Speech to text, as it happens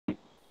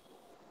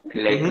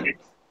Like, Mm-hmm.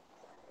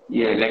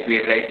 yeah, like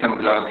we write some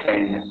blogs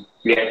and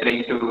we are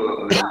trying to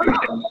build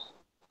some,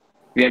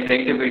 we are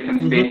trying to build some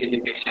Mm-hmm. space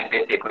education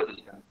based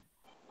ecosystem.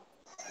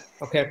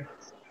 Okay,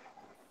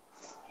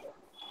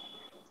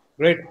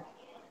 great.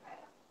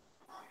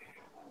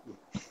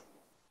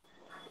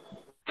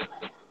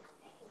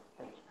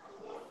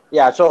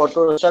 Yeah, sir,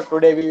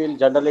 today we will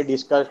generally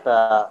discuss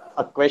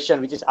a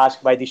question which is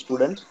asked by the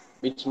students,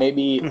 which may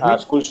be Mm-hmm.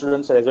 school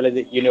students as well as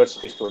the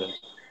university students.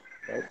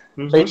 Right?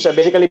 So Mm-hmm. it's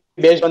basically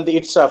based on the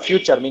its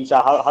future, means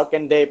how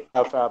can they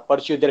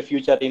pursue their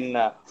future in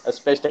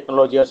space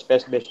technology or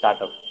space based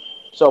startup.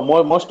 So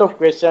most of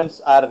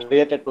questions are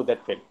related to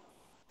that field.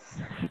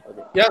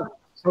 Okay. Yeah,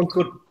 sounds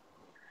good.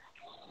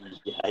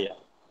 Yeah, yeah.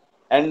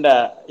 And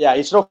yeah,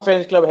 ISRO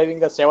Fans Club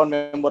having a 7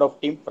 member of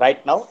team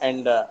right now,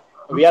 and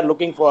we are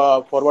looking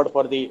forward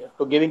for the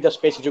to giving the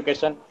space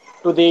education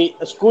to the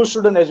school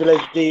student as well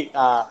as the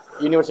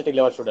university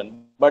level student.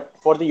 But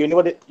for the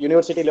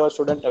university level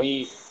student,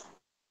 we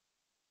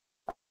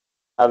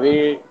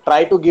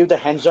try to give the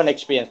hands-on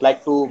experience,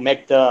 like to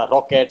make the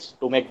rockets,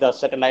 to make the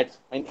satellites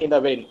in the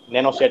very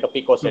nanoset or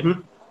picoset,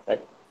 right?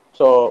 Mm-hmm.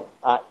 So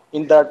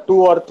in the 2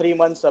 or 3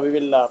 months, we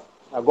will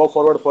go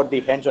forward for the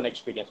hands-on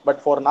experience.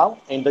 But for now,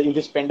 in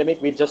this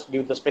pandemic, we just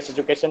give the space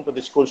education to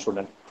the school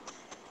student.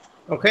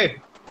 Okay,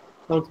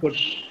 sounds good.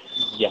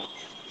 Yeah,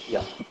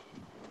 yeah.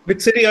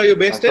 Which city are you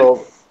based in?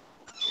 So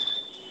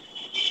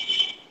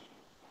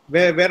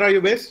Where are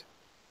you based?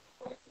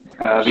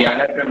 We are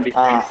not from uh,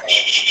 different.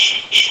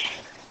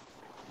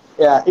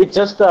 yeah, it's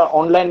just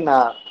online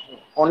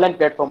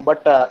platform.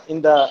 But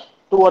in the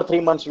 2 or 3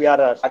 months, we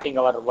are starting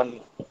our one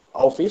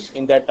office.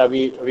 In that,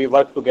 we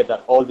work together,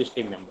 all these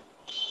team members.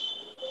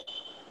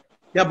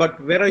 Yeah, but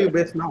where are you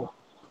based now?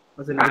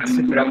 As in which I'm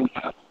city? from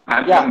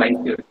I'm from Yeah,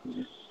 Mysore,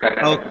 Okay.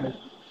 Karnataka.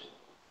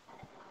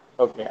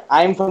 okay.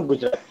 I am from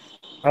Gujarat.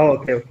 Oh,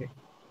 okay, okay.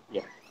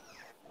 Yeah.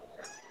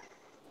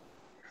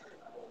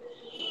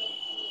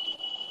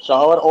 So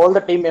our all the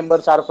team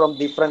members are from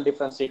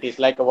different cities.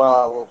 Like some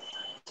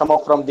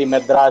are from the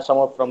Madras, some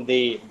are from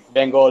the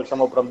Bengal,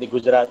 some are from the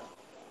Gujarat.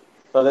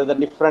 So there's the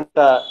different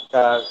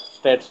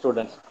state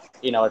students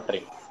in our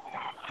team,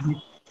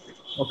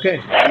 Okay.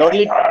 and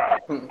only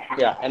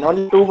yeah, and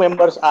only 2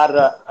 members are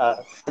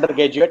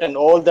undergraduate, and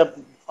all the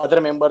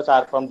other members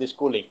are from the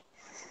schooling.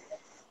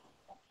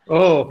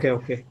 Oh, okay,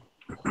 okay.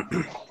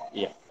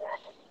 Yeah,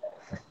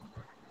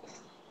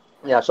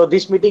 yeah. So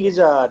this meeting is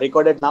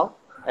recorded now,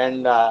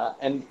 and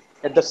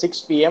at the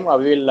 6 p.m.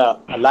 We will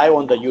live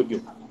on the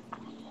YouTube.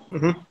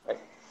 Mm-hmm. Right?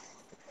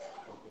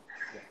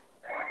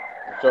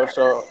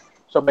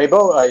 So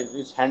Vaibhav,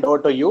 it's hand over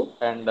to you,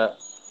 and yeah,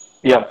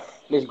 Yeah,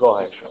 please go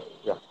yeah, ahead. sure.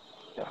 Yeah.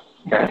 Yeah.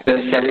 Yeah, so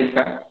shall we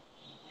start?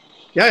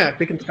 Yeah, yeah.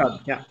 We can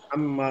start. Yeah,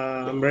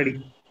 I'm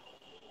ready.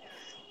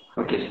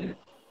 Okay, sir.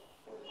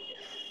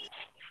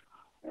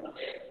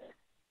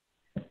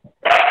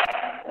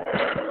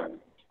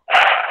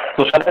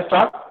 So shall I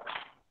start?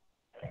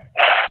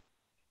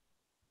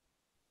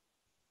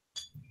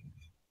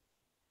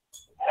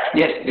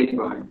 Yes, please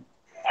go ahead.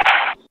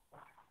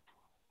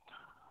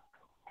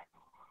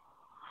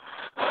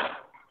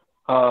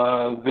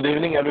 Good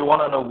evening,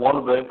 everyone, and a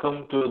warm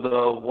welcome to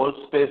the World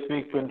Space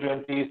Week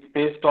 2020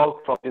 Space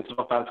Talk from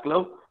ISRO Fans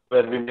Club,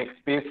 where we make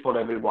space for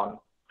everyone.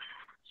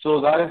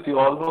 So, guys, you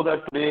all know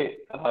that today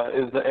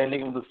is the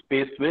ending of the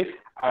Space Week,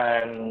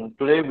 and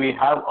today we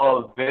have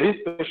a very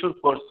special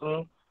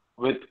person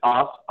with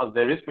us, a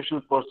very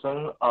special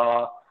person,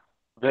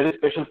 very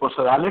special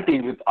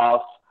personality with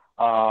us,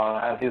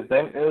 and his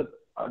name is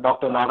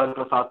Dr. Narayan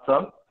Prasad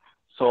sir.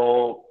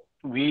 So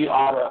we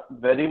are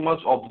very much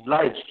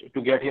obliged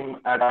to get him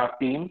at our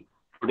team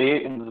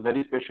today in this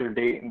very special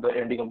day in the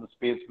ending of the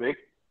Space Week.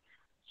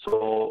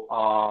 So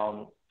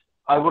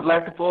I would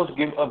like to first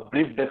give a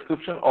brief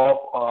description of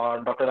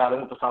Dr.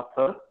 Narayan Prasad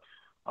sir.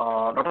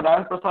 Dr.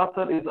 Narayan Prasad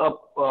sir is a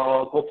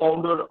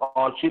co-founder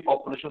or chief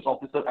operations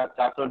officer at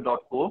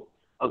Tracker.co,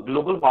 a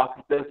global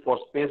marketplace for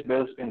space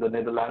based in the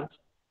Netherlands.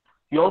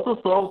 He also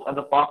serves as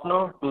a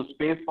partner to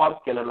SpacePark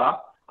Kerala,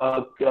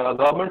 a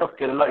government of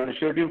Kerala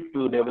initiative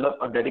to develop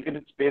a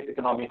dedicated space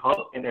economy hub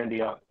in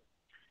India.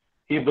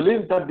 He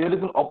believes that there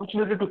is an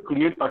opportunity to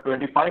create a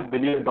 $25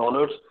 billion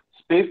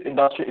space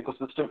industry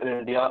ecosystem in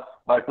India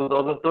by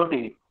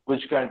 2030,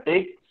 which can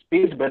take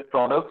space-based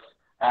products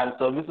and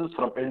services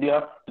from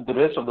India to the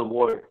rest of the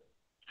world.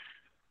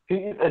 He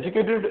is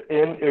educated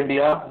in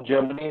India,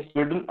 Germany,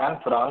 Sweden, and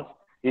France.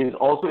 He is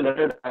also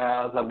elected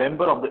as a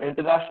member of the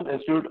International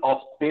Institute of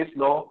Space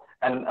Law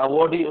and an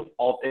awardee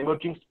of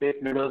emerging space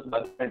leaders by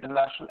the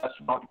International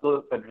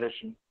Astronautical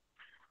Federation.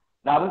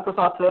 Narayan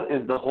Prasad sir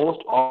is the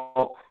host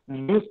of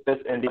New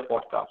Space India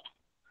podcast.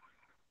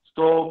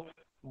 So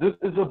this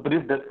is a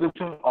brief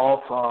description of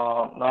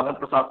Narayan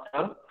Prasad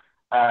sir,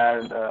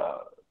 and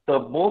the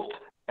most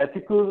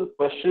ethical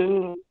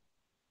question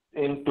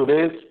in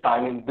today's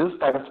time, in this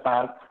time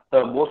span,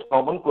 the most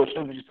common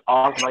question which is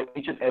asked by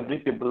each and every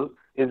people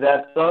is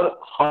that, sir,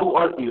 how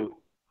are you?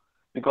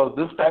 Because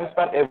this time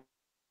span,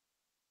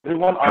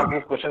 everyone asks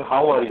this question,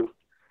 how are you?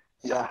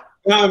 Yeah.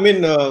 Yeah, I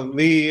mean,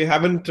 we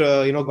haven't,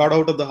 got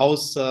out of the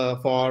house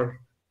for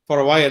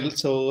a while.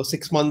 So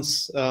 6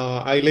 months.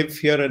 I live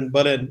here in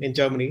Berlin, in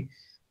Germany,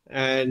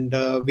 and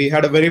we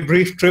had a very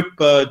brief trip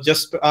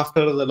just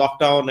after the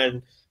lockdown,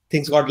 and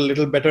things got a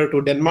little better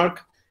to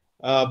Denmark.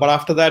 But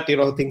after that,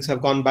 things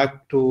have gone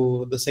back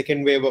to the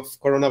second wave of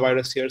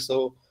coronavirus here.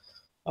 So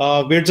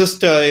we're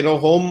just,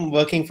 home,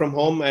 working from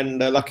home, and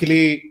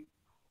luckily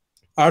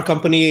our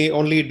company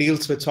only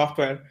deals with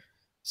software,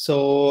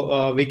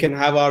 so we can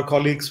have our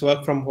colleagues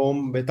work from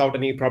home without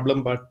any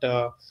problem. But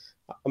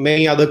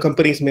many other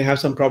companies may have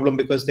some problem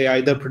because they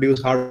either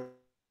produce hardware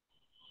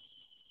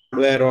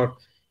or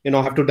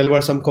have to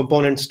deliver some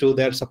components to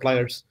their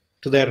suppliers,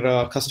 to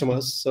their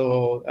customers.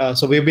 So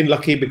we've been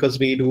lucky because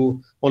we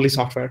do only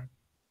software.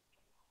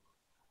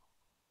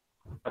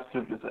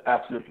 Absolutely, sir.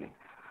 Absolutely.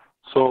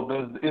 So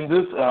in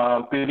this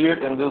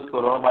period, in this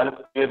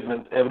coronavirus period,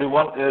 means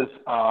everyone is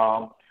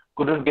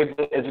couldn't get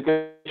the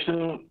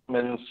education,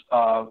 means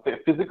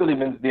physically,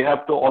 means they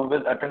have to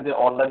always attend their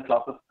online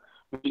classes,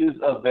 which is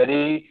a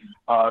very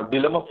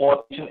dilemma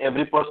for each and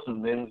every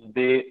person. Means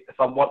they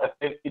somewhat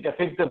affect it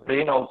affects the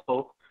brain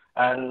also,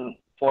 and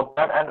for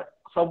that, and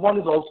someone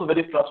is also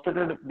very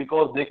frustrated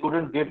because they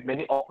couldn't get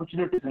many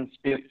opportunities in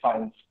space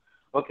science.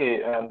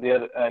 Okay, and they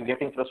are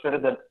getting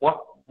frustrated that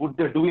what would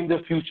they do in the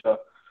future.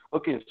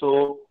 Okay,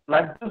 so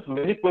like this,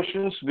 many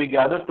questions we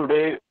gathered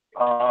today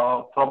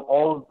from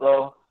all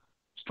the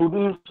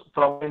students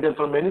from India,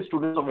 from many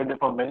students of India,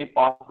 from many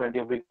parts of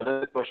India. We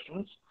gathered the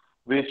questions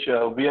which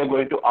we are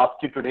going to ask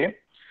you today.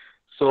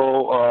 So,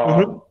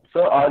 Mhm.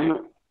 sir, are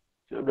you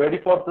ready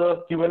for the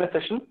Q&A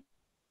session?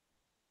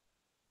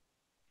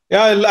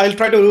 Yeah, I'll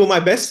try to do my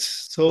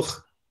best. So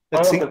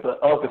let's Okay, see. sir.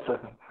 Okay, sir.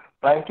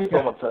 Thank you so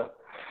Yeah. much, sir.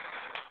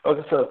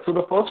 Okay, sir. So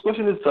the first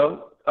question is, sir,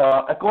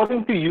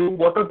 according to you,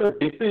 what are the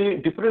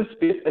different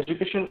space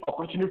education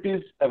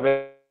opportunities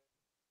available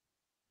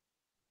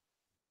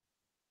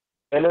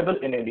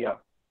in India?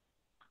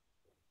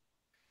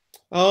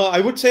 I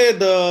would say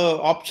the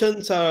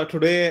options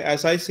today,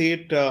 as I see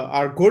it,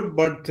 are good,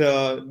 but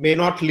may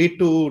not lead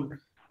to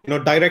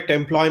direct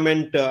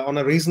employment on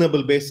a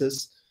reasonable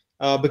basis,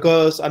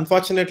 because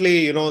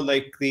unfortunately,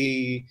 like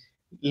the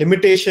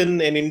limitation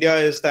in India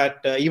is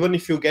that even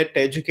if you get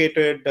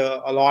educated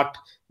a lot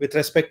with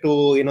respect to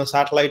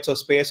satellites or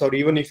space, or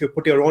even if you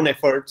put your own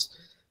efforts,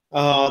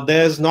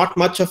 there's not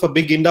much of a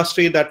big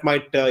industry that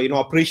might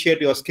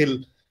appreciate your skill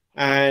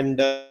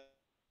and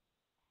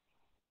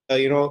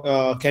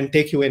can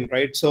take you in,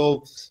 right?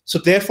 So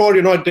therefore,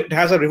 it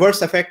has a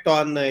reverse effect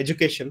on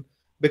education,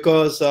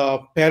 because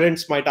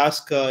parents might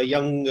ask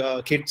young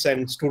kids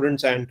and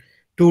students and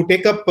to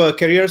take up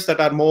careers that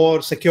are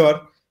more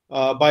secure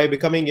by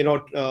becoming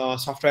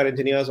software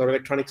engineers or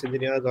electronics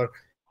engineers, or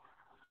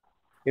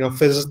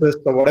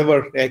physicists or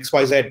whatever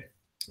XYZ,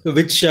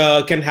 which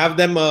can have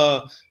them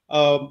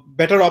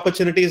better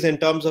opportunities in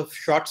terms of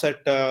shots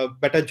at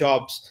better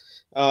jobs.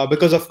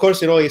 Because of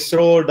course,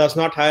 ISRO does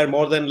not hire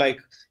more than like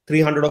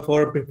 300 or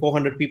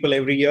 400 people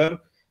every year.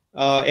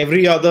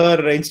 Every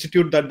other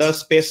institute that does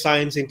space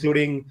science,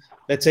 including,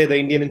 let's say, the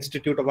Indian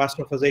Institute of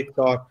Astrophysics,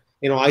 or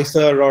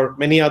ICER, or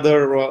many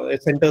other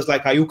centers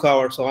like IUCA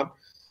or so on,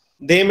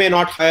 they may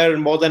not hire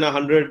more than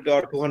 100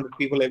 or 200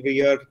 people every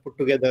year put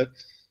together.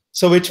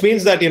 So which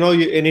means that in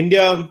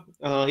India,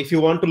 if you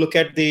want to look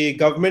at the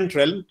government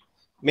realm,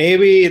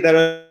 maybe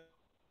there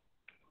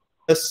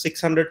are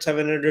 600,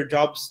 700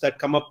 jobs that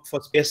come up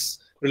for space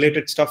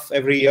related stuff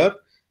every year.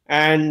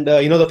 And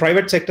the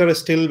private sector is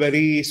still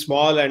very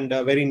small and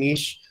very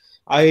niche.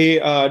 I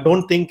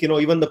don't think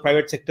even the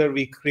private sector,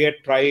 we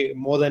try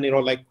more than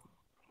like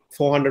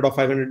 400 or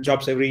 500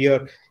 jobs every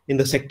year in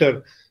the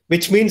sector,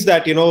 which means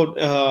that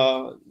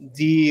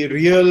the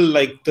real,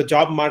 like, the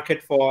job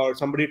market for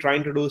somebody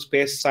trying to do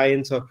space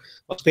science or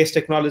space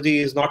technology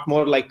is not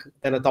more like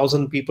than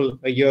 1,000 people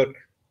a year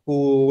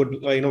who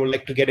would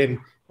like to get in.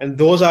 And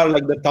those are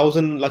like the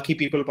 1,000 lucky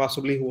people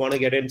possibly who want to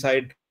get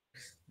inside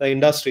the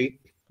industry.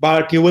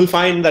 But you will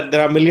find that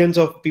there are millions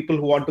of people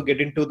who want to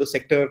get into the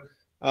sector.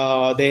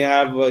 They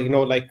have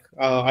like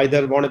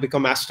either want to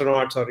become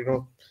astronauts,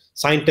 or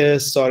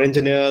scientists or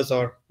engineers,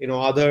 or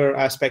other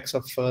aspects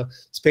of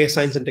space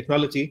science and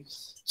technology.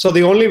 So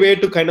the only way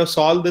to kind of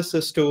solve this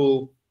is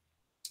to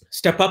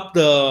step up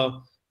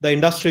the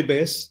industry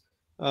base,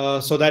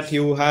 so that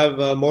you have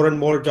more and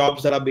more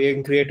jobs that are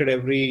being created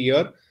every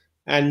year.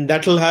 And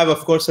that will have,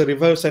 of course, a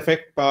reverse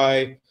effect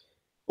by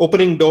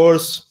opening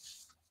doors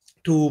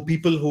to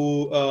people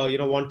who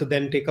want to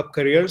then take up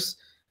careers.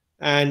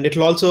 And it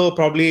will also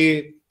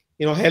probably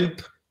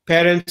help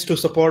parents to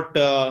support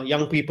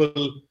young people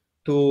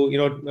to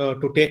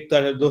to take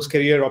those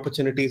career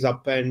opportunities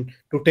up, and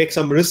to take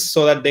some risks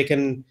so that they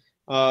can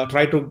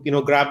try to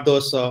grab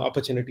those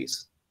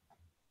opportunities.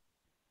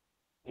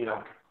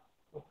 Yeah,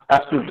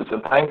 absolutely,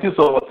 sir. Thank you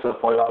so much, sir,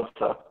 for your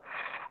answer.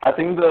 I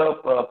think the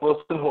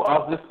person who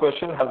asked this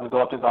question has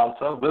got his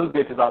answer, will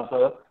get his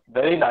answer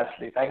very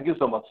nicely. Thank you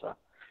so much, sir.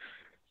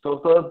 So,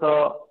 sir,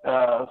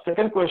 the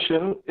second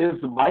question is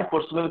my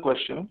personal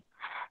question.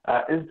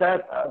 is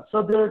that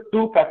so there are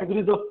two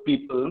categories of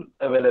people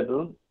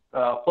available.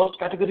 First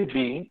category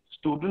being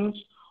students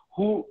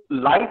who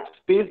like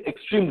space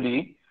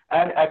extremely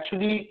and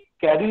actually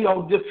carry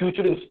out their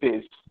future in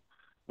space,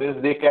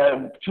 means they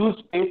can choose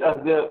space as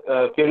their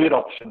career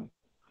option.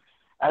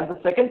 And the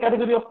second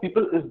category of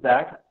people is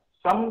that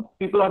some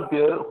people are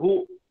there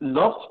who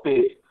love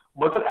space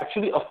but are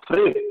actually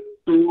afraid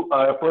to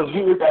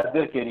pursue it as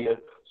their career.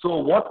 So,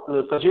 what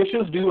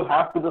suggestions do you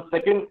have to the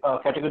second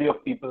category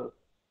of people?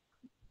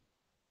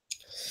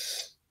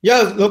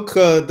 Yeah, look,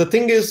 the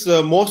thing is,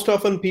 most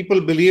often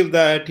people believe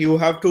that you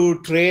have to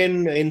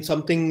train in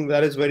something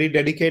that is very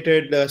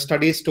dedicated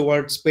studies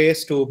towards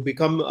space to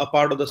become a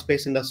part of the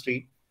space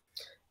industry.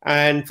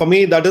 And for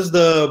me, that is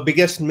the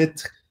biggest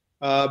myth,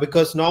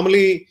 because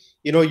normally,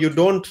 you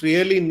don't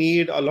really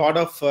need a lot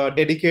of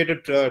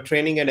dedicated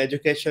training and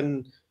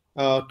education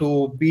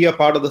to be a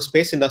part of the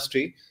space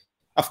industry.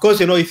 Of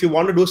course, if you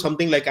want to do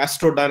something like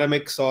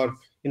astrodynamics or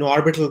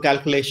orbital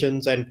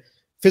calculations and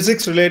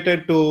physics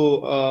related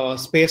to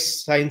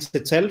space science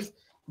itself,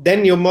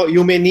 then you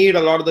may need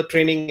a lot of the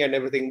training and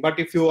everything. But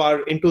if you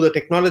are into the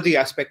technology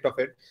aspect of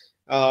it,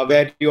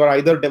 where you are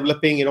either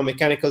developing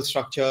mechanical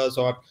structures,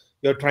 or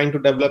you're trying to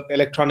develop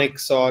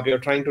electronics, or you're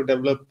trying to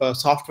develop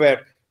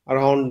software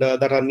around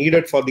that are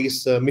needed for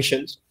these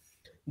missions,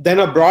 then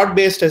a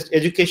broad-based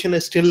education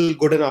is still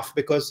good enough,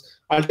 because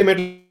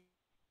ultimately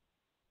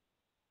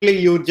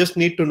you just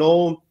need to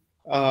know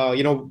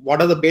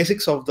what are the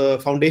basics of the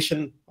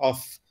foundation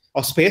of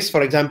space.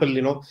 For example,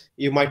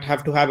 you might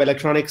have to have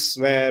electronics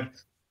where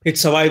it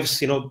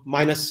survives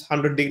minus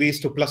 100 degrees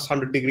to plus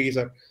 100 degrees,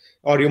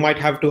 or you might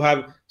have to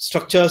have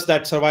structures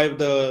that survive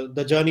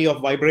the journey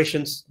of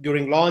vibrations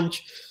during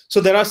launch.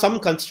 So there are some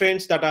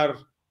constraints that are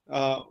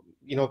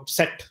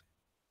set,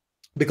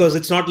 because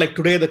it's not like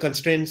today the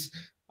constraints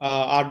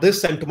are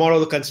this and tomorrow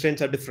the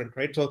constraints are different,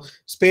 right? So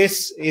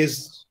space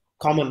is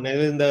common,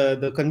 and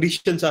the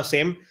conditions are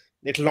same.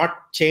 It will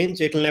not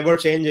change. It will never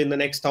change in the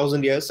next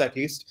 1,000 years at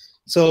least.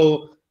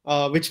 So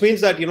which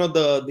means that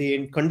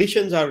the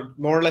conditions are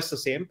more or less the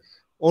same.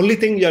 Only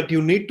thing that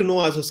you need to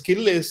know as a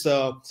skill is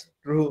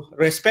to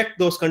respect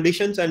those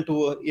conditions and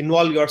to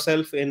involve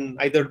yourself in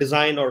either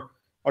design or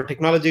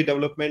technology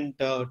development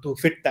to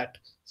fit that,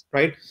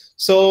 right?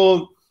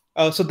 So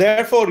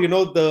therefore,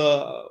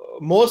 the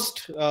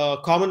most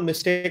common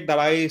mistake that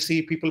I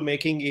see people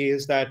making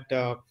is that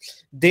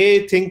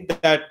they think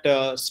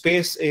that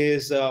space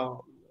is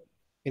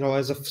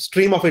as a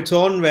stream of its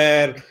own,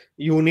 where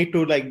you need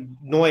to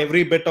know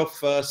every bit of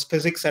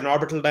physics and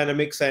orbital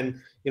dynamics, and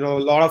a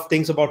lot of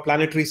things about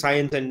planetary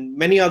science and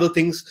many other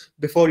things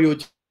before you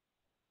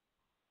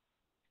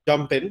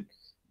jump in.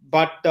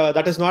 But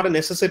that is not a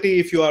necessity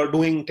if you are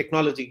doing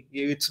technology.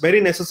 It's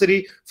very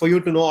necessary for you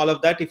to know all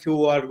of that if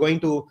you are going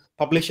to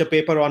publish a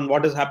paper on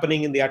what is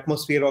happening in the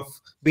atmosphere of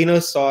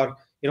Venus, or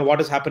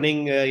what is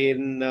happening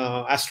in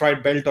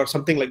asteroid belt or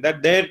something like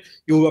that. There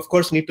you of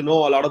course need to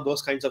know a lot of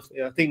those kinds of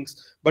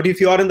things. But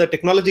if you are in the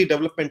technology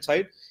development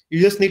side,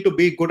 you just need to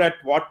be good at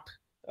what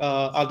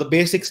are the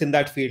basics in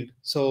that field.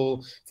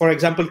 So for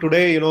example,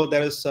 today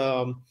there is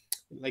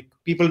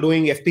people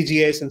doing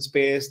FPGAs in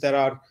space. There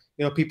are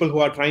people who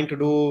are trying to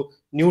do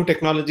new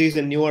technologies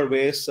in newer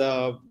ways,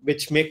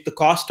 which make the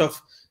cost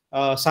of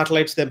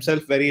satellites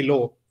themselves very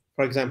low,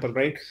 for example,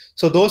 right?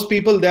 So those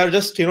people, they are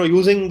just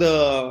using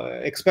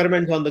the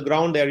experiments on the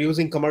ground. They are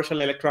using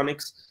commercial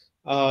electronics,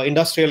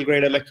 industrial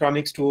grade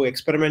electronics, to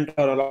experiment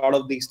on a lot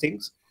of these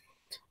things,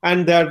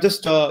 and they are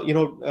just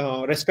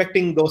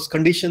respecting those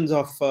conditions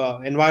of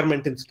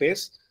environment in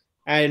space,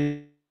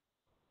 and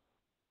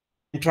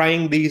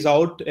trying these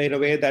out in a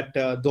way that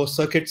those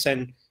circuits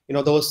and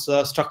those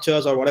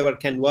structures or whatever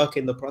can work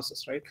in the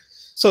process, right?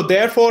 So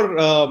therefore,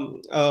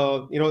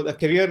 the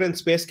career in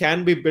space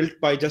can be built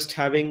by just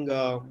having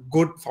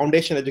good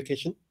foundation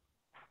education,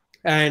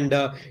 and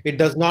it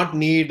does not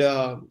need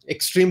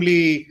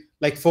extremely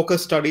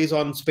focused studies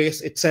on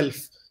space itself,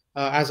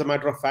 as a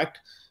matter of fact.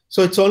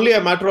 So it's only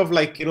a matter of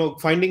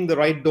finding the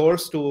right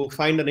doors to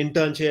find an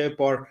internship,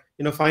 or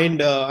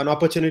find an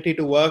opportunity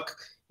to work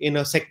in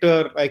a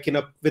sector,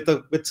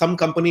 with some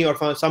company or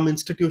for some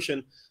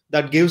institution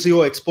that gives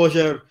you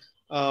exposure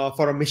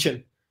for a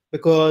mission,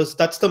 because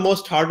that's the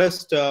most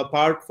hardest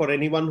part for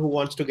anyone who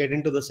wants to get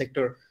into the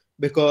sector,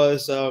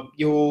 because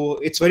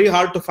it's very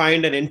hard to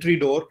find an entry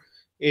door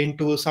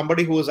into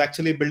somebody who is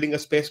actually building a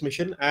space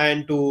mission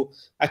and to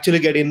actually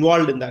get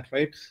involved in that,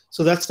 right?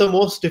 So that's the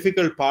most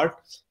difficult part.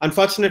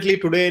 Unfortunately,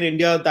 today in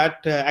India,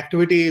 that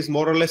activity is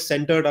more or less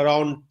centered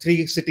around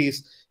three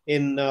cities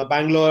in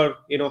Bangalore,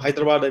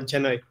 Hyderabad, and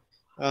Chennai.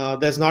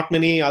 There's not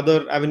many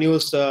other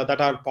avenues that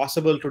are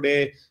possible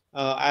today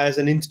as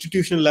an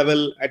institutional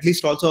level, at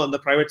least also on the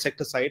private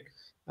sector side,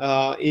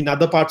 in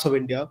other parts of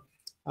India.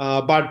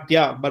 But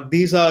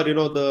these are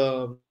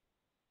the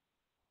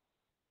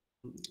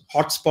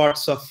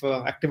hotspots of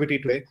activity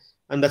today,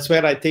 and that's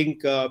where I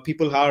think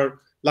people are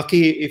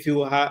lucky if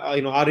you are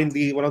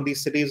in one of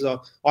these cities, or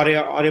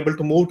are able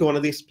to move to one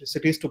of these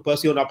cities to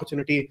pursue an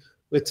opportunity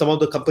with some of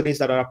the companies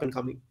that are up and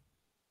coming.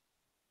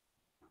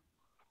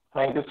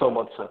 Thank you so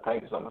much, sir.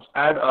 Thank you so much.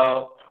 And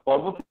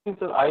one more thing,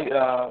 sir,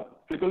 I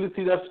frequently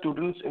see that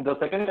students in the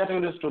second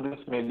category of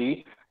students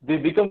mainly, they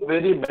become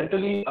very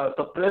mentally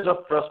suppressed or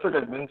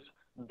frustrated. Means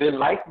they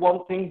like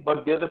one thing,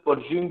 but they're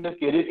pursuing their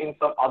career in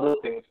some other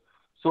things.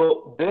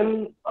 So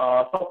then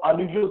some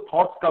unusual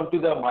thoughts come to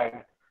their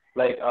mind,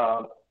 like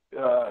uh,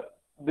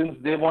 means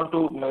they want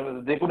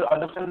to, they could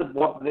understand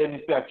what they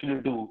need to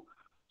actually do.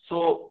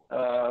 So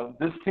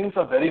these things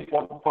are very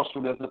important for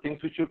students. The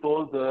things which you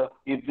told,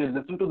 if they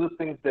listen to these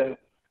things, then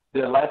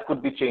their life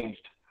could be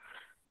changed.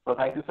 So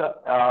thank you, sir.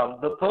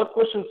 The third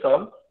question,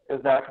 sir,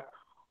 is that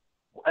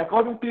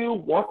according to you,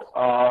 what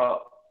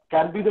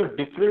can be the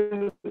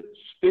different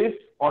space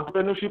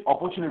entrepreneurship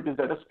opportunities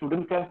that a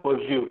student can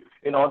pursue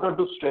in order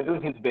to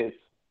strengthen his base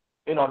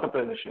in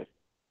entrepreneurship?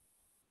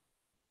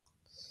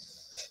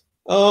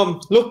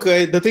 Look,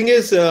 the thing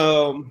is,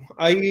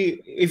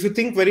 if you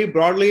think very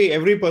broadly,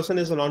 every person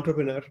is an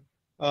entrepreneur,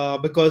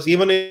 because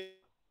even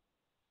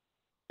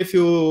if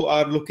you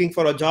are looking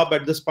for a job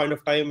at this point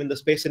of time in the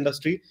space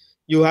industry,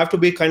 you have to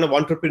be kind of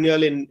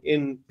entrepreneurial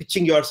in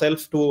pitching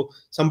yourself to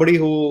somebody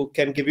who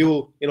can give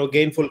you,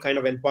 gainful kind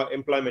of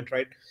employment,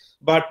 right?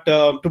 But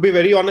to be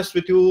very honest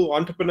with you,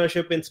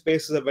 entrepreneurship in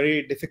space is a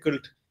very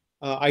difficult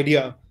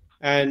idea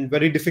and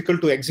very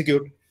difficult to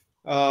execute,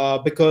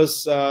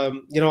 because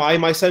I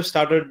myself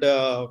started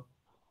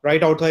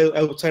right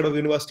outside of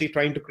university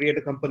trying to create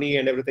a company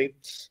and everything,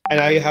 and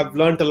I have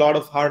learned a lot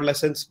of hard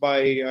lessons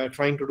by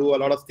trying to do a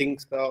lot of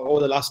things over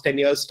the last 10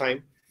 years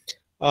time.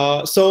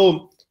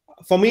 So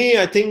for me,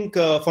 I think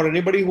for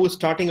anybody who's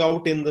starting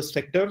out in the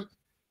sector,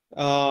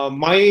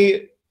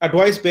 my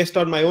advice based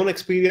on my own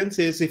experience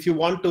is, if you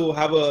want to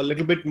have a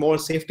little bit more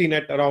safety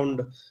net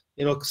around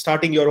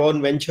starting your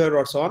own venture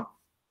or so on,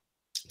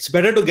 it's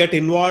better to get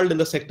involved in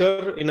the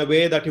sector in a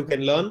way that you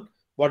can learn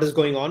what is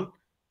going on,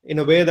 in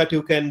a way that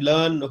you can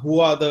learn who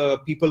are the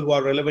people who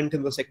are relevant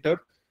in the sector,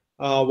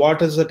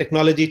 what is the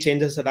technology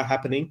changes that are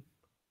happening,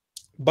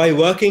 by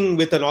working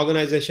with an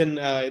organization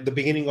at the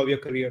beginning of your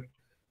career,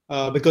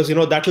 because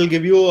that will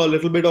give you a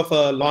little bit of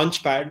a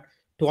launch pad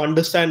to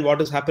understand what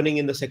is happening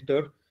in the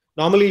sector.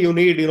 Normally you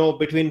need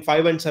between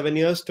 5 and 7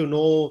 years to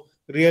know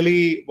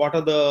really what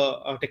are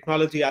the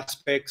technology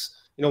aspects,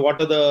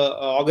 what are the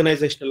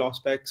organizational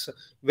aspects,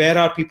 where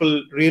are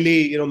people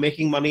really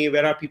making money,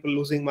 where are people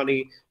losing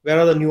money, where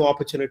are the new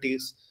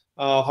opportunities,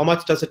 how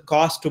much does it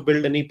cost to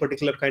build any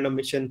particular kind of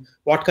mission,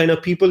 what kind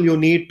of people you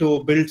need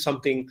to build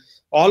something,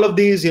 all of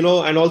these, and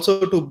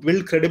also to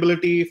build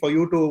credibility for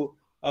you to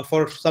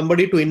for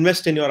somebody to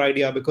invest in your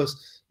idea.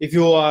 Because if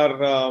you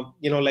are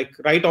like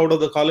right out of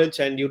the college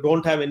and you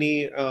don't have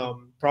any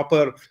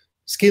proper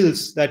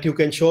skills that you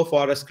can show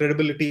for as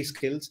credibility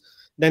skills,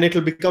 then it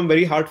will become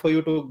very hard for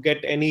you to get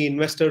any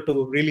investor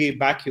to really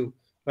back you,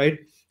 right?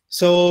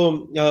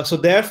 So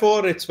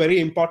therefore it's very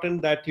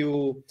important that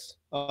you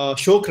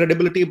show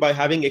credibility by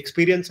having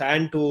experience,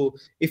 and to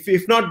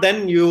if not,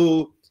 then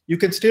you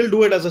can still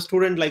do it as a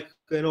student. Like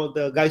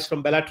the guys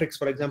from Bellatrix,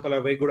 for example, are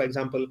a very good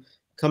example,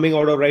 coming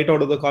right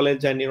out of the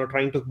college and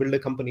trying to build a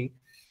company.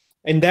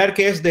 In their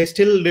case, they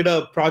still did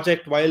a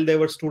project while they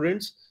were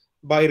students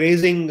by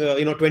raising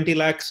 20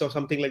 lakhs or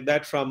something like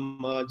that from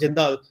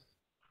Jindal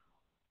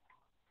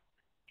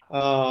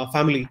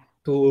family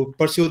to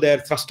pursue their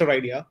thruster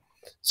idea.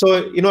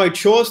 So it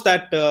shows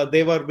that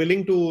they were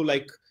willing to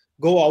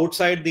go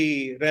outside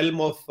the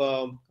realm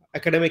of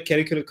academic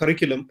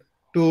curriculum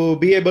to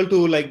be able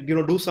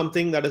to do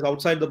something that is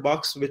outside the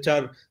box, which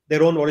are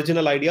their own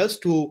original ideas,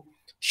 to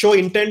show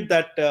intent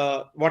that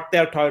what they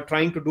are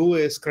trying to do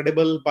is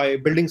credible by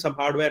building some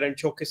hardware and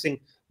showcasing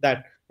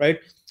that, right?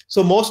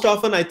 So most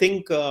often I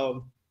think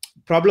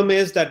problem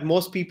is that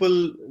most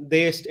people,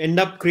 they end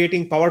up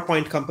creating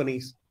PowerPoint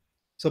companies.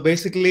 So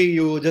basically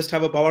you just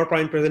have a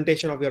PowerPoint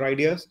presentation of your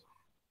ideas,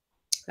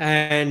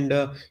 and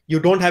you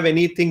don't have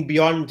anything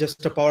beyond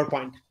just a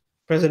PowerPoint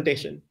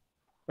presentation,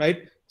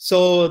 right?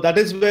 So that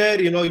is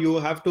where you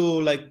have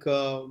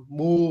to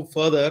move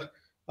further,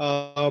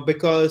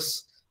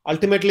 because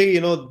ultimately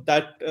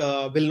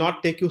that will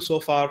not take you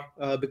so far,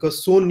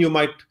 because soon you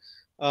might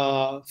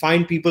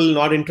find people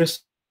not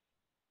interested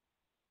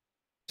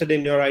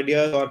in your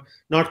ideas, or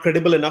not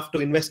credible enough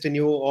to invest in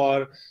you,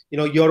 or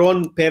your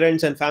own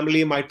parents and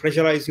family might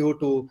pressurize you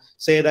to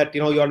say that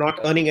you're not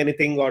earning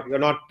anything, or you're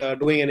not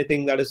doing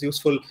anything that is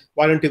useful,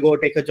 why don't you go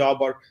take a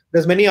job? Or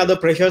there's many other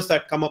pressures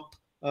that come up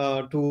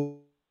that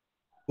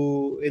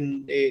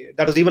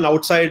is even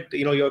outside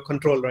your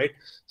control, right?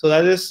 So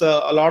that is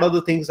a lot of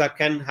the things that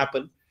can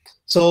happen.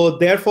 So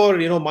therefore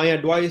my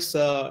advice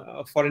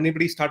for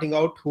anybody starting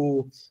out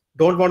who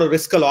don't want to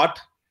risk a lot,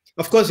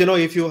 of course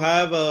if you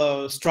have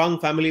a strong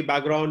family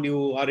background,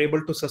 you are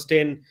able to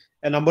sustain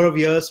a number of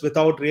years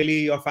without really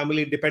your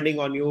family depending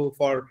on you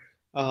for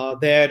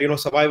their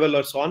survival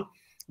or so on,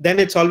 then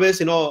it's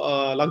always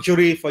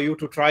luxury for you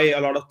to try a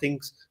lot of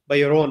things by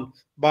your own.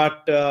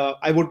 But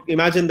I would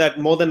imagine that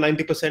more than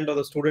 90% of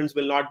the students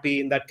will not be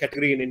in that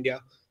category in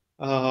India.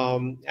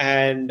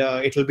 and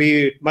it will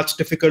be much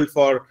difficult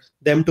for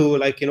them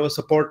to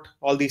support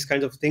all these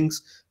kinds of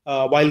things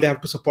while they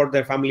have to support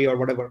their family or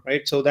whatever,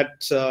 right? So that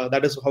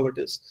is how it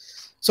is.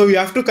 So you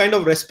have to kind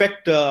of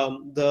respect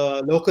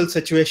the local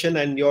situation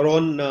and your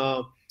own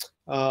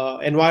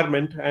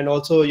environment, and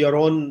also your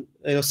own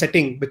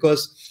setting,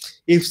 because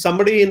if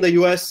somebody in the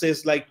US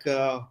is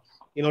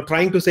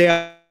trying to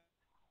say,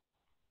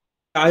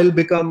 I'll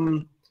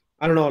become,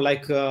 I don't know,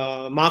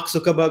 Mark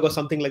Zuckerberg or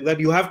something like that,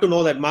 you have to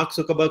know that Mark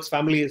Zuckerberg's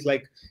family is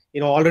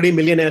already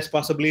millionaires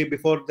possibly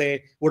before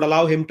they would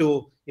allow him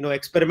to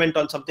experiment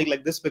on something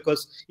like this,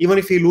 because even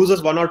if he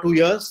loses 1 or 2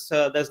 years,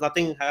 there's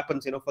nothing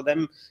happens for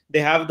them. They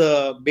have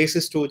the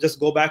basis to just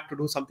go back to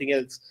do something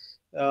else.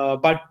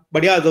 But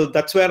yeah,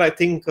 that's where I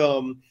think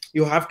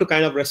you have to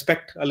kind of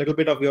respect a little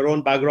bit of your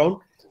own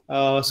background,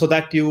 so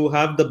that you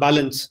have the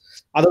balance.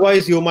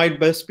 Otherwise, you might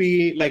best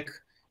be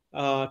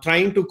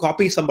trying to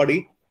copy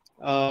somebody,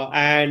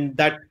 and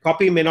that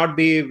copy may not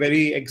be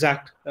very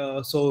exact.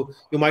 So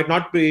you might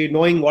not be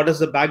knowing what is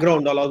the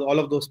background all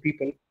of those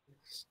people.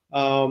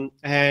 And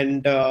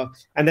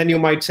then you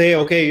might say,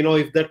 okay,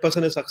 if that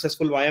person is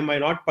successful, why am I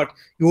not? But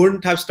you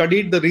wouldn't have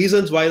studied the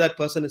reasons why that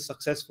person is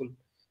successful,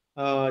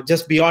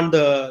 just beyond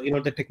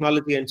the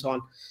technology and so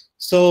on.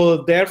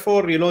 So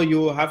therefore,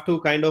 you have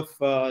to kind of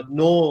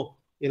know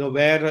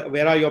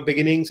where are your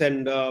beginnings,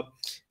 and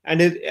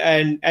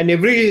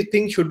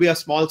everything should be a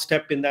small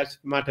step in that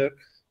matter.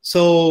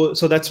 So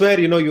that's where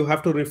you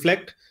have to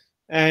reflect.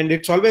 And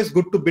it's always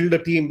good to build a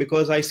team,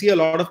 because I see a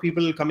lot of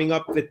people coming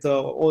up with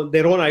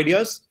their own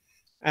ideas,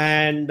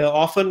 and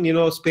often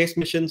space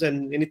missions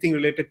and anything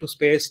related to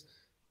space,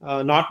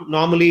 not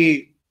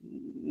normally,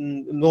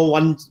 no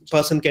one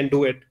person can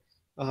do it.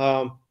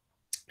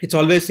 It's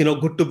always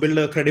good to build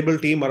a credible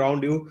team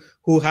around you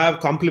who have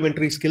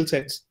complementary skill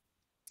sets.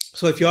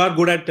 So if you are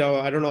good at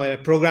I don't know,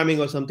 programming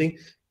or something,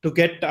 to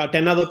get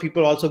 10 other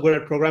people also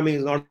good at programming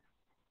is not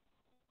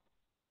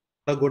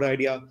a good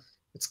idea.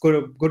 It's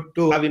good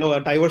to have a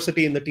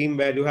diversity in the team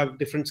where you have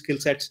different skill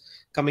sets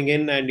coming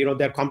in, and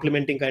they're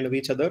complementing kind of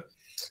each other.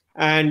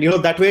 And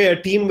that way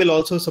a team will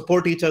also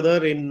support each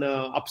other in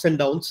ups and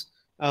downs.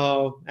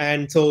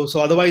 And so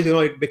otherwise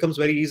it becomes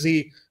very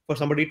easy for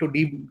somebody to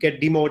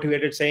get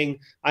demotivated, saying,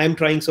 I am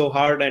trying so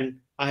hard and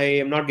I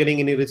am not getting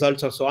any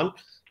results, or so on.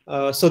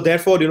 So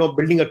therefore,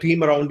 building a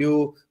team around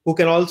you who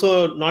can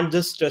also not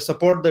just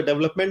support the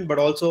development, but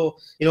also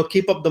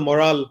keep up the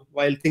morale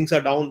while things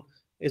are down,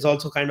 is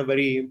also kind of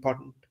very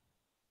important.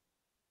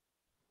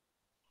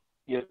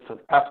 Yes, sir.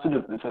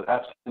 Absolutely, sir.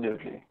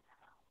 Absolutely.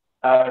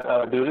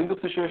 And during the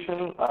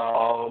situation,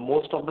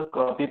 most of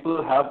the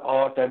people have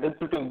a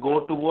tendency to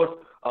go towards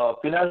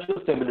financial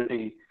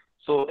stability.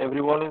 So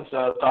everyone is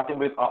starting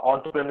with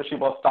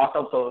entrepreneurship or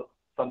startups or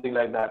something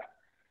like that.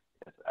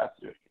 Yes,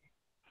 absolutely.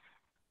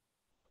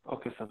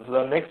 Okay, sir. So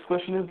the next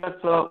question is that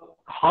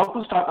how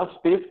to start a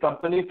space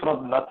company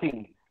from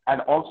nothing,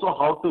 and also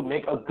how to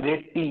make a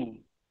great team,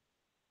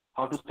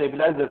 how to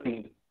stabilize the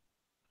team.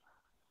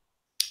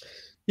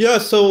 Yeah,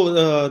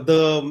 so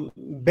the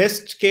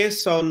best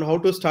case on how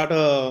to start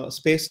a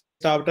space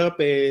startup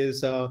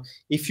is,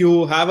 if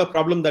you have a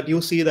problem that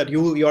you see that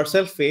you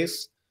yourself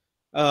face,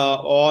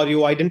 or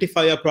you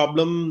identify a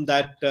problem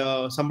that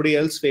somebody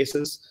else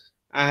faces,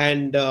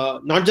 and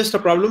not just a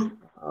problem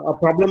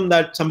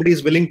that somebody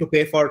is willing to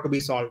pay for to be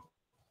solved.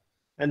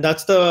 And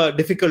that's the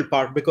difficult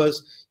part,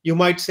 because you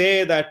might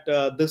say that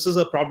this is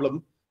a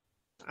problem,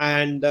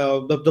 and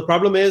the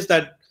problem is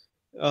that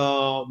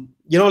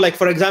like,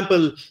 for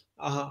example,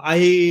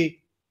 I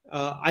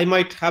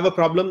might have a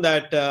problem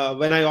that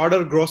when I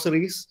order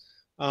groceries,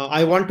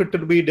 I want it to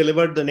be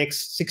delivered the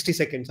next 60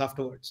 seconds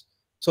afterwards.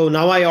 So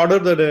now I order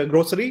the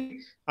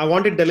grocery, I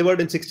want it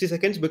delivered in 60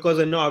 seconds because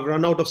I know I've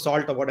run out of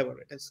salt or whatever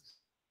it is.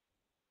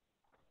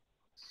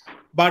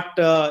 But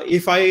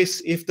if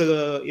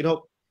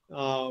the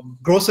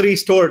grocery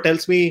store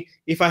tells me,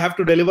 if I have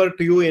to deliver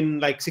to you in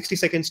like 60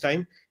 seconds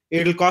time,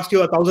 it'll cost you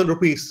 1,000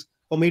 rupees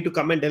for me to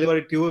come and deliver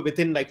it to you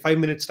within like 5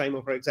 minutes time,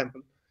 for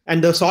example,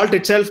 and the salt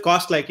itself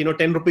costs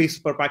 10 rupees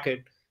per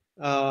packet,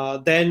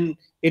 then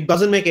it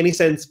doesn't make any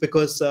sense,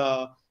 because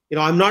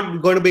I'm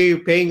not going to be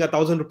paying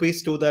 1,000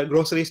 rupees to the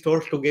grocery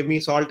store to give me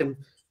salt in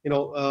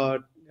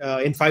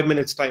 5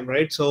 minutes time,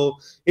 right? So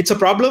it's a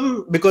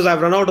problem because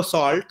I've run out of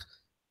salt,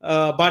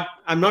 but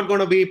I'm not going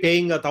to be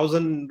paying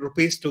 1,000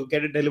 rupees to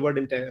get it delivered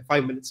in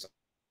 5 minutes time.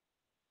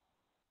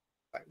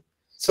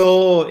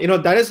 So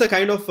that is the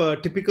kind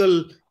of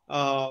typical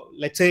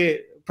let's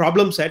say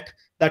problem set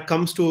that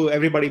comes to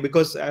everybody,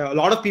 because a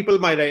lot of people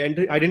might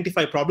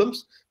identify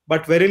problems,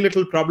 but very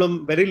little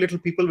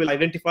people will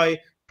identify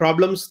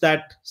problems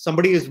that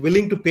somebody is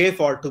willing to pay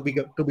for to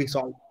be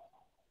solved,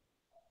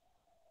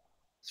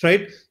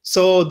 right?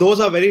 So those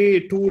are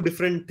very two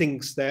different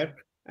things there.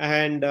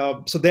 And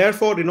so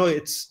therefore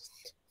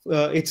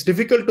it's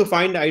difficult to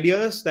find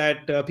ideas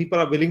that people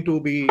are willing to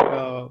be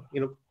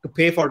to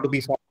pay for to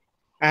be solved.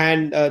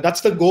 And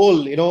that's the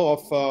goal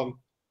of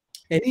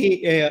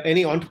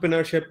any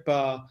entrepreneurship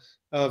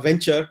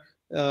venture.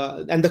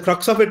 And the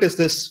crux of it is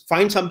this: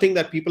 find something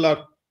that people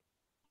are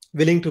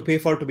willing to pay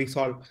for to be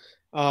solved.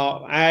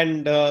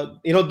 And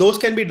those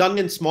can be done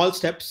in small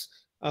steps.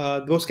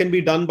 Those can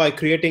be done by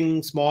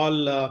creating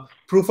small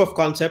proof of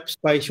concepts,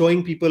 by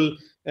showing people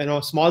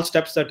small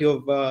steps that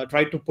you've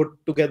tried to put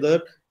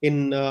together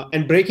in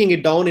and breaking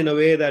it down in a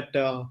way that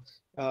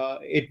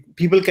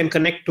people can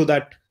connect to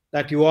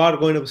that you are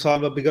going to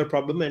solve a bigger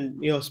problem,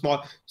 and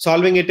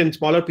solving it in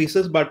smaller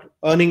pieces but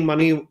earning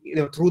money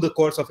through the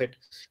course of it,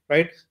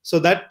 right? So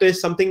that is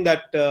something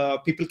that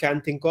people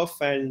can think of,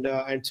 and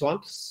so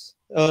on.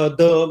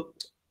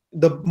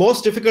 The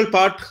most difficult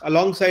part,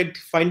 alongside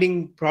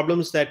finding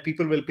problems that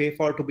people will pay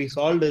for to be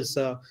solved, is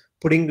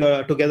putting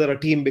together a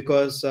team,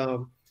 because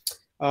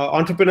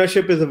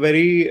entrepreneurship is a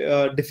very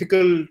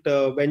difficult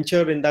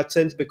venture in that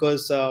sense,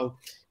 because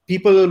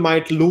people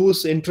might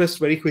lose interest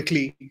very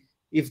quickly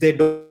if they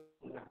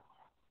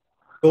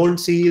don't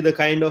see the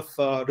kind of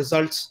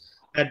results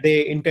that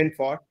they intend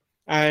for.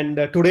 And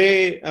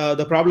today,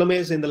 the problem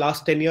is, in the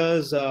last 10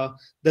 years,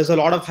 there's a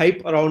lot of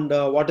hype around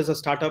what is a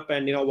startup,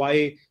 and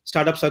why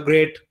startups are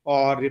great,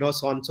 or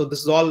so on. So this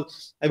is all,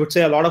 I would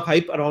say, a lot of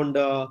hype around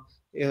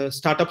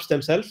startups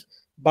themselves.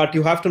 But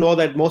you have to know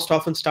that most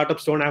often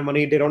startups don't have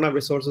money, they don't have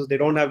resources, they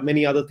don't have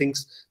many other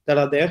things that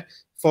are there.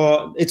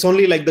 For it's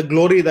only like the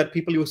glory that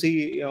people you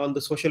see on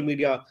the social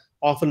media,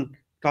 often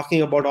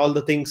talking about all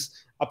the things.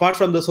 Apart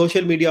from the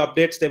social media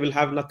updates, they will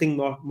have nothing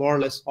more or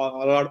less,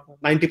 or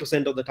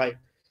 90% of the time.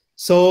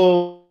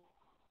 So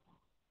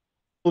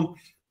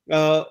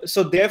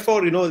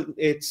therefore,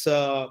 it's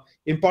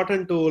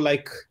important to,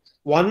 like,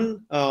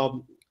 one,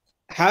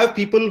 have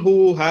people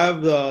who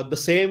have the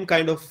same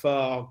kind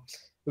of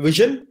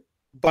vision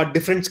but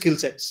different skill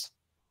sets.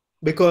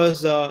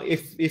 Because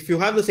if you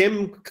have the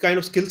same kind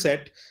of skill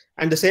set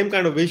and the same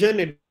kind of vision,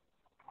 it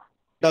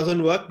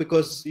doesn't work,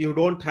 because you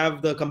don't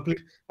have the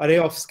complete array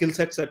of skill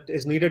sets that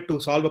is needed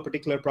to solve a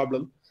particular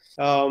problem.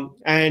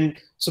 And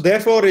so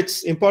therefore,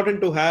 it's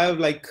important to have,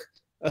 like,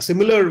 a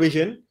similar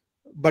vision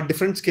but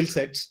different skill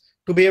sets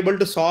to be able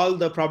to solve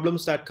the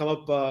problems that come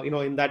up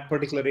in that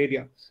particular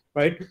area,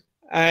 right?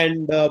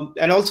 And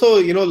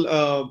also,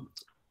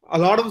 a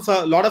lot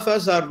of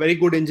us are very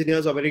good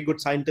engineers, or very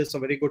good scientists, or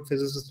very good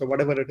physicists, or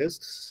whatever it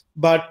is.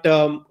 But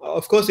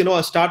of course,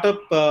 a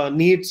startup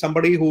needs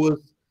somebody who is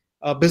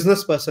a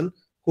business person,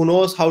 who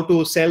knows how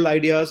to sell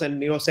ideas,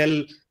 and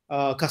sell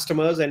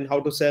customers, and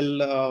how to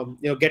sell,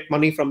 get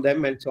money from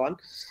them, and so on.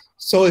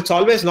 So it's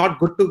always not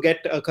good to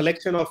get a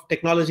collection of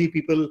technology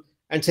people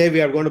and say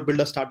we are going to build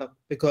a startup,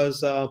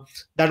 because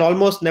that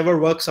almost never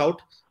works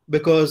out.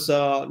 Because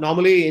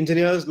normally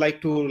engineers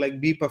like to, like,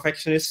 be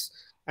perfectionists,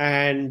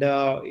 and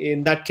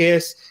in that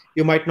case,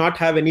 you might not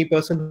have any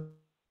person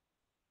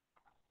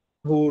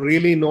who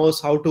really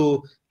knows how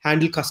to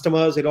handle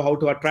customers, how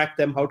to attract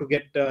them, how to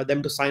get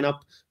them to sign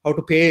up, how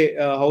to pay,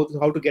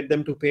 how to get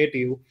them to pay to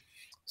you.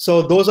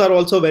 So those are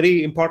also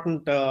very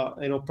important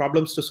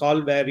problems to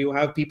solve, where you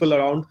have people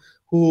around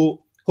who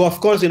of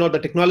course, the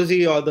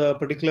technology or the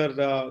particular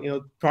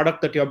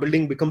product that you're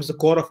building becomes the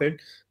core of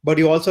it. But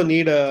you also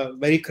need a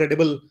very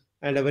credible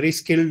and a very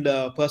skilled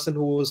person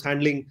who is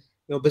handling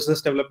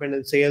business development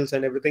and sales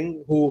and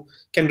everything, who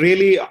can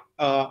really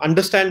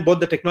understand both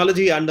the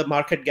technology and the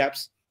market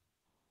gaps,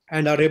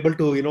 and are able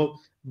to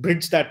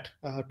bridge that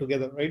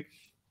together, right?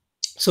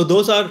 So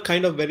those are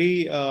kind of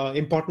very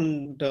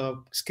important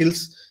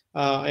skills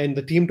in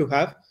the team to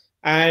have.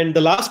 And the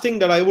last thing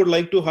that I would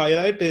like to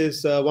highlight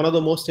is one of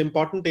the most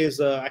important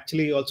is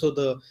actually also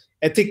the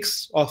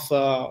ethics of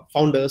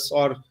founders,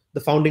 or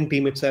the founding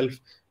team itself.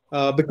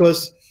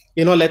 Because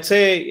let's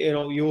say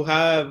you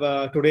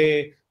have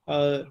today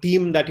a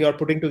team that you are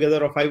putting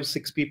together of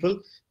 5-6 people,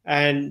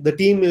 and the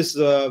team is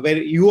where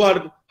you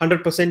are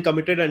 100%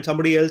 committed, and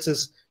somebody else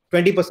is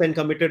 20%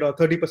 committed, or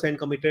 30%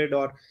 committed,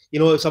 or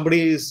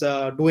somebody is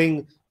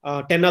doing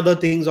 10 other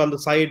things on the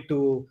side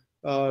to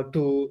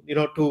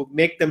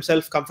make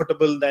themselves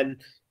comfortable, then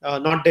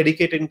not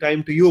dedicating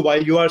time to you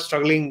while you are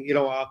struggling,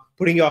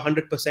 putting your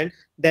 100%.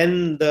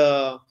 Then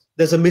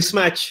there's a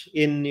mismatch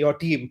in your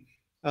team,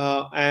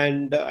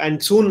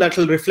 and soon that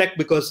will reflect,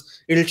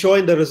 because it'll show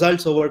in the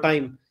results over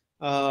time.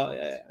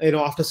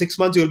 After 6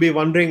 months, you'll be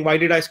wondering, why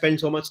did I spend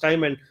so much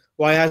time, and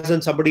why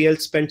hasn't somebody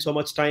else spent so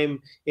much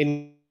time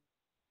in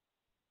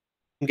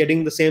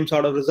getting the same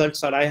sort of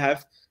results that I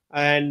have?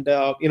 And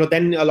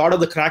then a lot of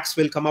the cracks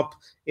will come up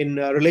in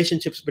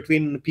relationships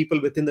between people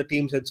within the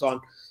teams, and so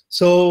on.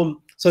 So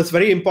it's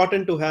very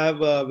important to have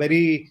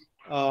very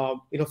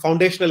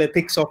foundational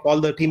ethics of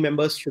all the team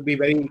members should be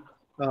very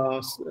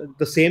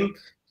the same,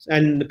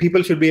 and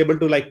people should be able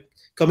to, like,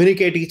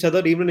 communicate each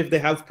other, even if they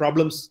have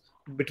problems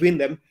between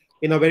them,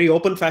 in a very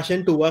open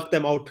fashion, to work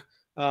them out,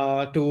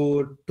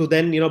 to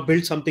then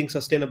build something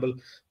sustainable.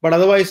 But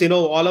otherwise,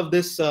 all of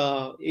this,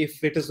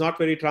 if it is not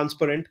very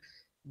transparent,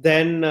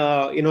 then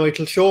it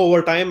will show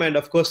over time, and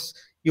of course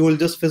you will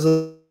just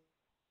fizzle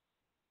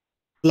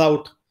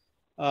out,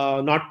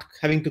 not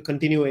having to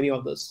continue any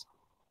of this.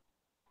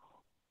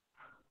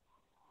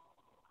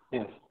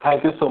 Yes.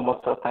 Thank you so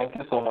much, sir. Thank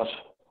you so much.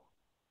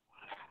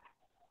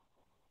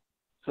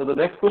 So the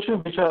next question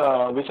which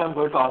I'm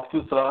going to ask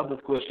you, sir, this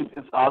question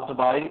is asked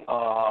by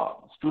a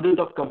student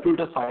of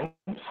computer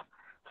science.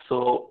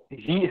 So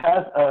he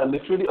has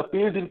literally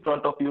appeared in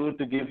front of you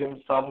to give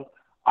him some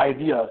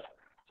ideas.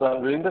 So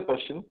I'm reading the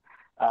question.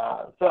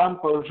 So I'm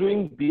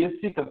pursuing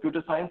BSc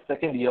Computer Science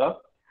second year.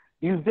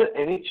 Is there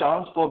any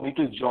chance for me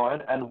to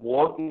join and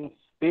work in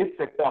space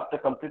sector after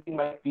completing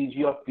my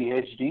PG or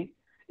PhD?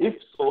 If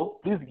so,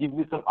 please give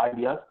me some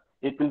ideas.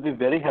 It will be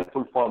very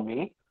helpful for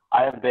me.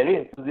 I am very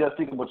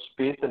enthusiastic about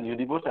space and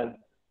universe and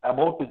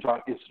about to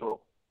join ISRO.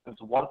 Just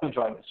want to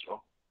join ISRO.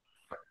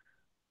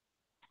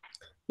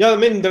 Yeah, I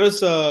mean, there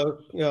is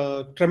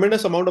a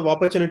tremendous amount of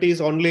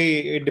opportunities.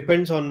 Only it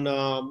depends on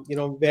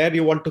where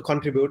you want to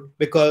contribute.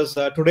 Because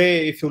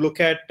today, if you look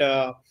at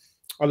a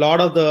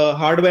lot of the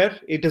hardware,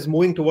 it is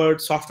moving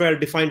towards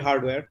software-defined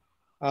hardware,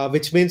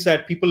 which means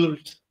that people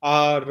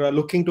are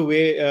looking to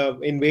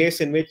in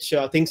ways in which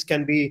things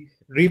can be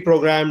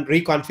reprogrammed,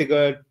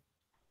 reconfigured.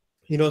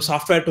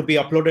 Software to be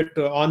uploaded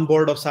to on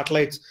board of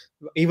satellites,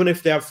 even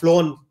if they have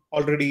flown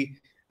already.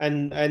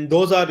 And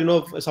those are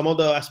some of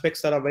the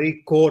aspects that are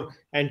very core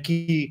and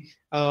key.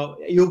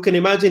 You can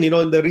imagine, in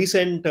the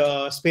recent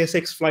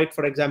SpaceX flight,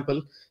 for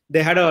example,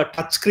 they had a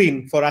touch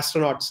screen for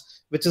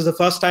astronauts, which is the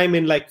first time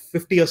in like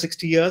 50 or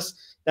 60 years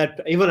that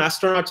even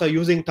astronauts are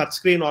using touch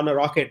screen on a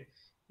rocket.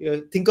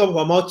 Think of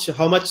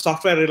how much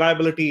software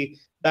reliability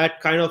that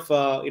kind of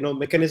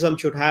mechanism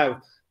should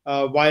have.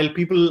 While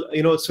people,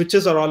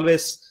 switches are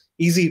always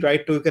easy,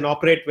 right? You can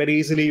operate very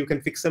easily, you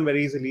can fix them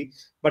very easily.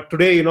 But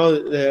today,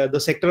 the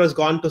sector has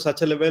gone to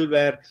such a level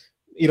where,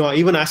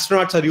 even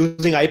astronauts are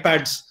using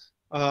iPads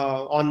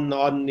on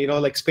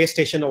like space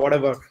station or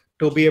whatever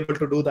to be able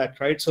to do that,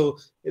 right? So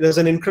there's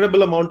an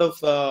incredible amount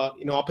of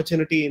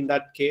opportunity in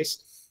that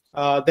case.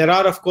 There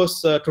are, of course,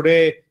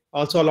 today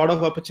also a lot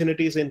of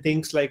opportunities in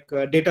things like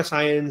data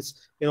science,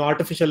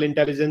 artificial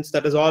intelligence.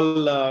 That is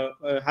all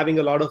having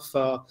a lot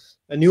of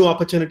new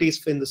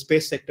opportunities in the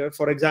space sector.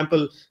 For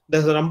example,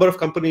 there's a number of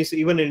companies,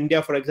 even in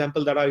India, for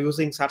example, that are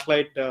using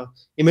satellite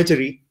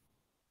imagery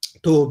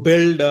to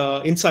build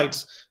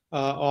insights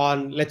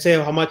on, let's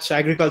say, how much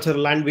agricultural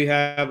land we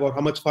have, or how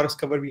much forest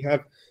cover we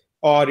have,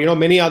 or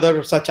many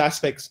other such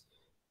aspects.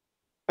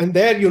 And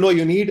there, you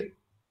need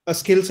a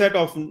skill set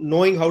of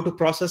knowing how to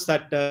process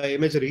that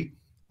imagery.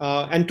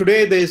 And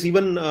today, there's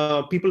even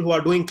people who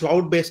are doing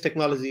cloud-based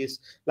technologies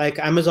like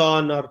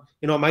Amazon or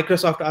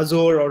Microsoft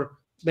Azure or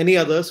many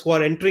others who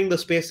are entering the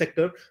space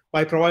sector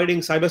by providing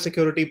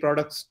cybersecurity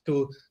products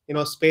to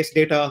space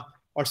data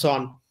or so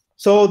on.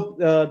 So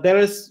there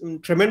is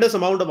tremendous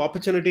amount of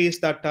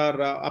opportunities that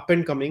are up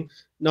and coming.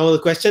 Now the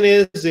question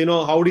is,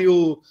 how do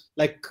you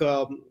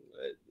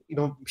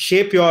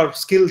shape your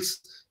skills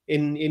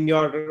in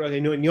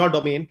your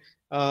domain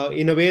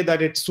in a way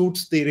that it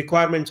suits the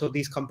requirements of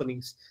these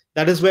companies.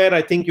 That is where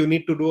I think you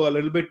need to do a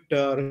little bit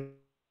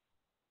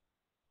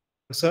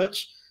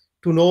research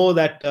to know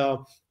that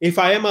if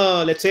I am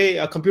let's say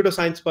a computer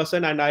science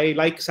person and I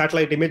like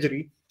satellite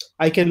imagery,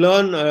 I can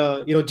learn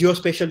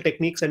geospatial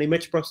techniques and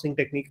image processing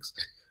techniques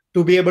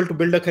to be able to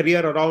build a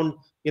career around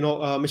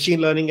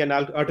machine learning and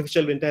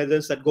artificial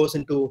intelligence that goes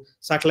into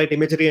satellite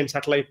imagery and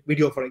satellite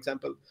video, for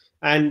example.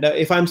 And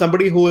if I'm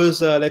somebody who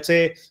is let's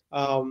say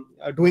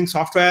doing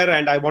software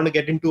and I want to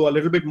get into a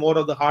little bit more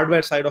of the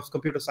hardware side of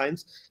computer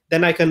science,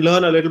 then I can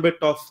learn a little bit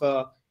of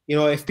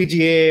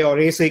FPGA or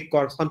ASIC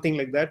or something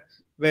like that,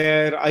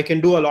 where I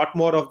can do a lot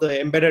more of the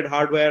embedded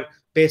hardware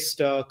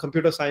based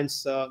computer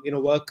science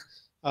work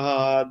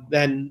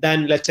than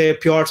let's say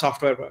pure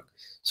software work.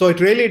 So it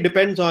really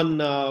depends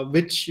on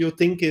which you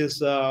think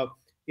is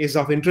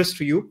of interest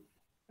to you,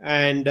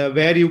 and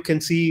where you can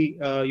see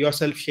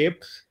yourself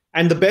shape.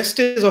 And the best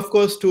is, of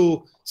course,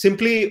 to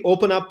simply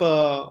open up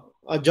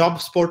a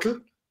jobs portal,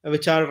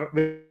 which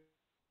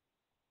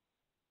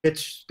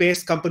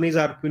space companies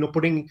are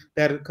putting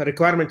their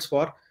requirements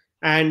for,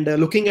 and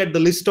looking at the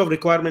list of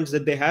requirements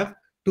that they have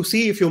to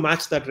see if you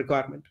match that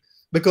requirement.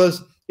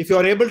 Because if you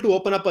are able to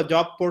open up a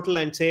job portal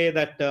and say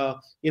that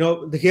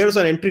here's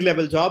an entry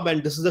level job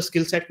and this is the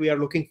skill set we are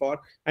looking for,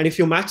 and if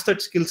you match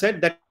that skill set,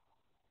 that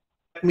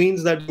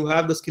means that you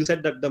have the skill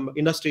set that the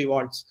industry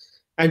wants.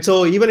 And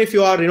so even if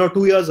you are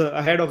 2 years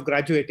ahead of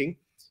graduating,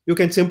 you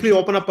can simply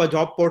open up a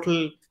job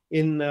portal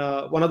in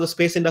one of the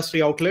space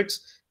industry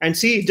outlets and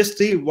just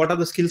see what are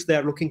the skills they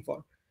are looking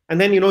for. And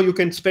then you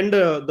can spend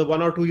the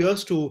 1 or 2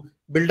 years to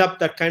build up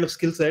that kind of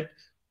skill set,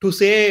 to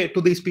say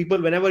to these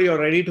people, whenever you're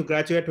ready to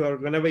graduate or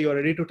whenever you're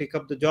ready to take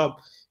up the job,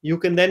 you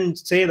can then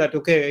say that,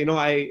 okay,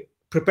 I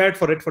prepared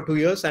for it for 2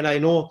 years and I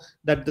know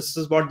that this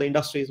is what the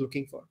industry is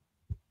looking for.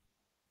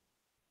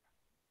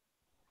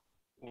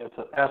 Yes,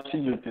 sir.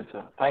 Absolutely,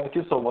 sir. Thank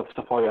you so much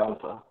for your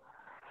answer.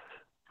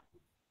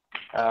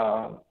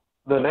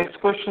 The next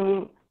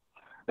question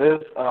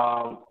is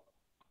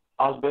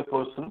asked by a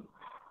person.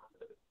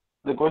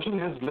 The question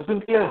is,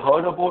 recently I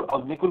heard about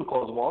Agnikul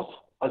Cosmos,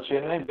 a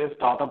Chennai-based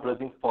startup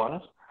raising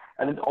funds,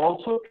 and it's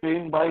also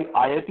trained by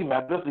IIT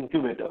Madras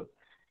Incubator.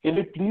 Can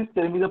you please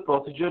tell me the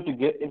procedure to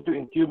get into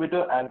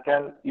incubator, and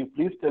can you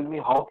please tell me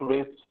how to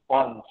raise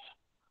funds?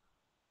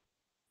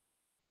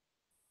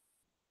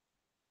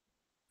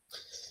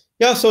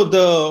 Yeah, so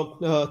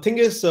the thing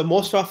is,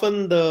 most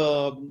often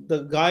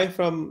the guys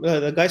from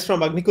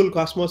Agnikul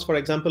Cosmos, for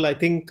example, I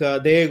think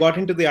they got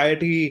into the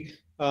IIT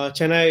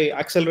Chennai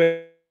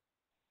accelerator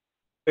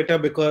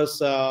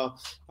because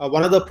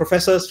one of the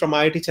professors from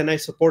IIT Chennai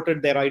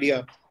supported their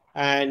idea,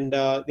 and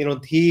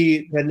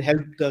he then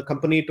helped the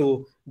company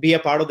to be a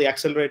part of the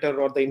accelerator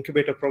or the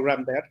incubator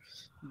program there.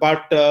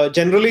 But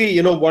generally,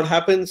 what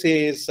happens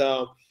is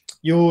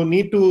you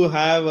need to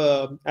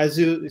have, as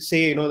you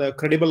say, the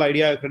credible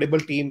idea, a credible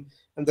team,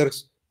 and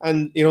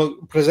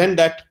present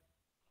that.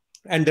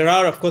 And there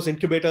are, of course,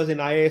 incubators in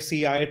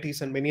IISc,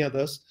 IITs, and many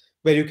others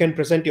where you can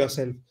present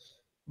yourself.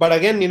 But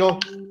again,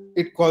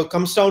 it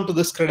comes down to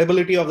this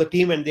credibility of the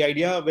team and the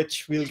idea,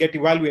 which will get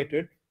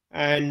evaluated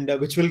and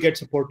which will get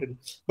supported.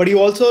 But you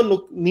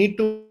also need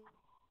to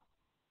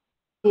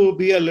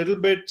be a little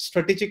bit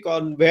strategic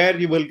on where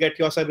you will get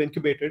yourself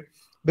incubated,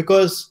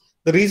 because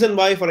the reason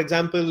why, for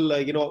example,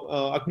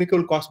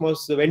 Agnikul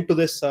Cosmos went to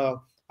this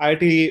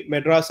IIT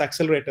Madras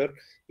accelerator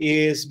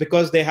is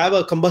because they have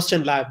a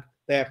combustion lab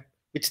there,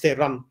 which they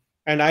run.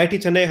 And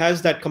IIT Chennai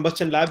has that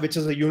combustion lab, which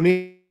is a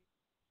unique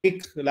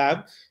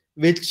lab,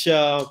 which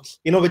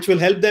will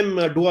help them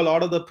do a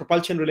lot of the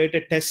propulsion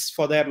related tests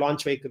for their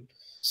launch vehicle.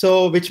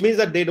 So which means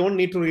that they don't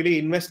need to really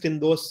invest in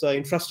those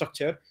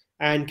infrastructure,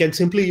 and can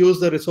simply use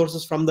the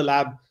resources from the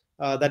lab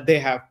that they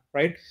have,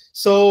 right?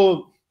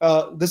 So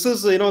this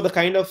is the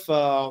kind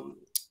of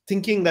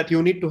thinking that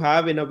you need to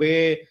have in a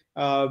way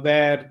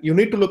where you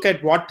need to look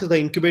at what the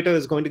incubator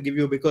is going to give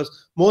you,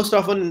 because most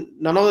often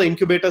none of the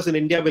incubators in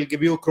India will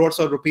give you crores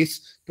of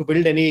rupees to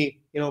build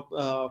any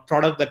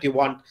product that you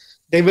want.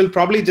 They will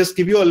probably just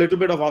give you a little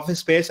bit of office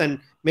space and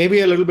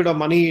maybe a little bit of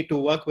money to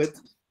work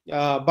with,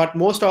 but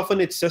most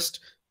often it's just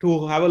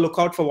to have a look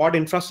out for what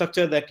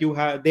infrastructure that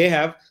they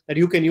have that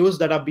you can use,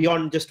 that are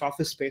beyond just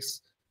office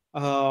space.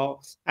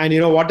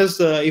 And what is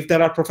if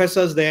there are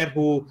professors there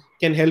who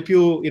can help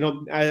you,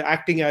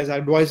 acting as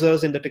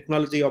advisors in the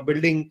technology of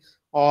building,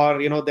 or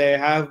they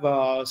have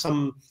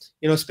some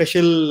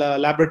special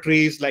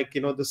laboratories, like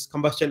this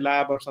combustion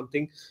lab or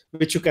something,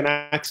 which you can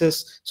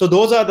access. So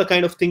those are the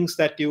kind of things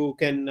that you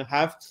can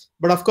have.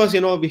 But of course,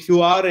 if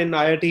you are in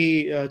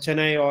IIT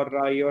Chennai,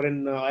 or you're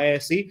in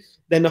IISc,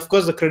 then of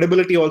course the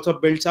credibility also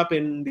builds up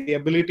in the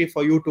ability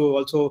for you to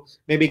also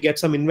maybe get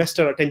some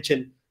investor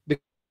attention,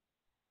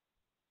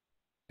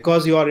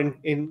 because you are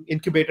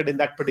incubated in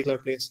that particular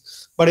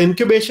place. But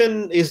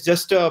incubation is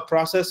just a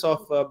process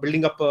of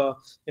building up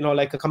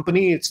like a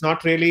company. It's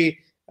not really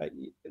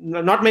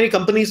not many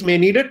companies may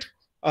need it.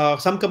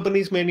 Some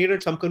companies may need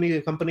it, some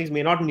companies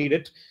may not need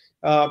it.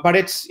 But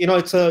it's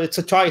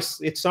a choice.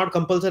 It's not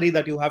compulsory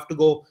that you have to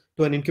go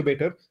to an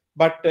incubator.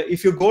 But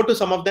if you go to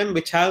some of them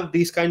which have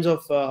these kinds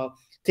of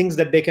things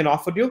that they can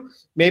offer you,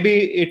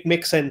 maybe it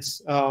makes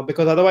sense,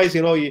 because otherwise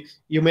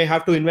you may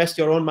have to invest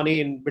your own money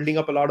in building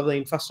up a lot of the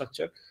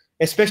infrastructure.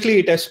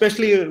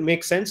 Especially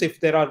makes sense if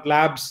there are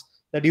labs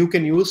that you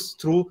can use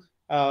through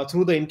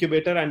the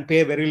incubator and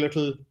pay very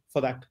little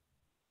for that.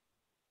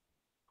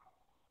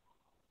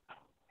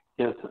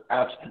 Yes,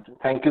 absolutely.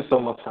 Thank you so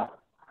much, sir.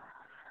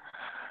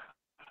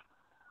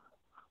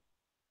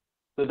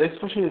 The next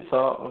question is,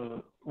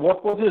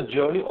 what was your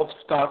journey of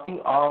starting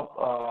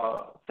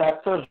up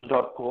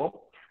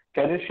SatSearch.co?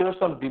 Can you share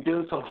some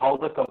details on how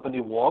the company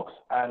works,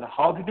 and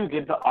how did you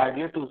get the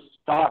idea to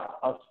start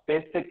a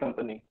space tech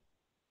company?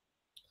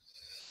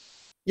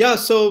 Yeah,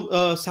 so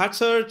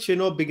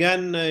SatSearch,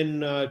 began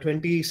in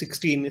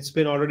 2016. It's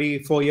been already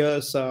 4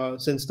 years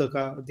since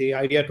the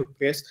idea took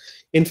place.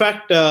 In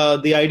fact,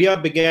 the idea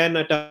began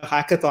at a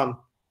hackathon.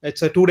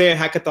 It's a 2-day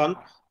hackathon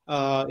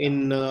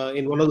in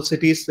one of the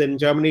cities in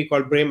Germany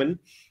called Bremen,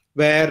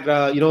 where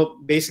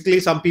basically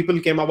some people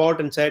came about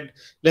and said,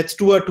 let's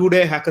do a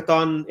 2-day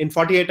hackathon in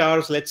 48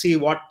 hours. Let's see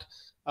what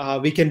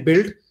we can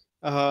build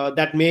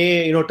that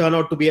may turn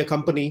out to be a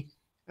company.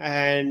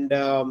 And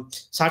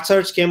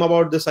SatSearch came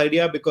about this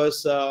idea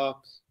because our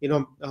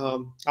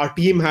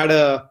team had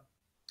a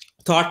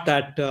thought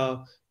that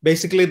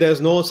basically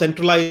there's no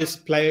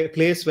centralized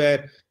place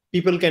where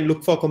people can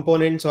look for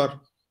components or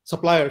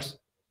suppliers.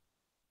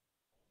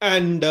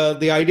 And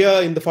the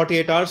idea in the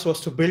 48 hours was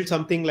to build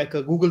something like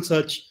a Google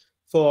search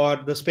for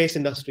the space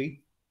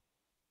industry.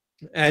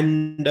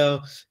 And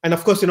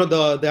of course,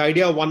 the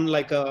idea won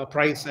like a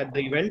prize at the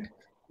event.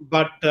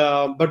 But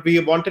we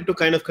wanted to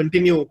kind of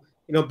continue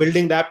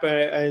building that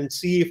and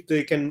see if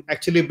they can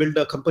actually build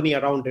a company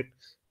around it,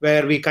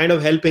 where we kind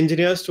of help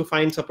engineers to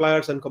find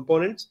suppliers and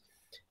components,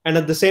 and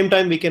at the same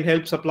time we can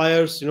help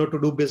suppliers to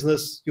do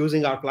business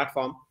using our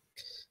platform.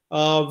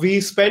 We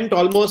spent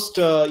almost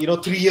 3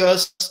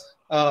 years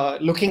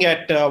looking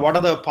at what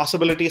are the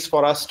possibilities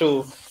for us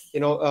to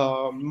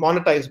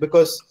monetize,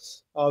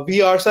 because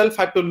we ourselves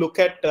had to look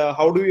at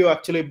how do you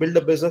actually build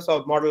a business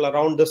or model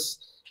around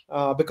this,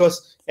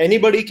 because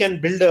anybody can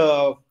build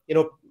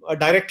a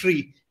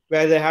directory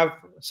where they have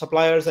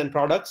suppliers and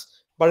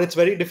products, but it's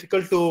very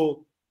difficult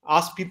to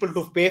ask people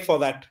to pay for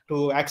that,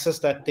 to access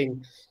that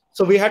thing.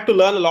 So we had to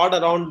learn a lot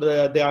around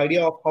the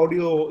idea of how do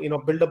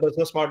you build a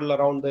business model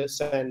around this,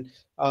 and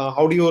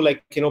how do you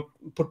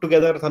put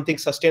together something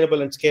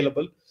sustainable and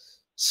scalable.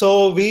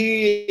 So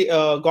we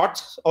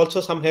got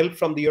also some help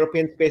from the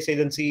European Space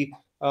Agency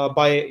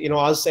by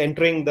us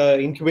entering the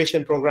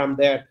incubation program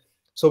there.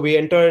 So we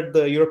entered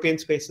the European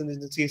Space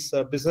Agency's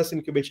business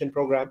incubation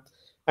program,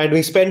 and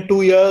we spent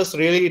 2 years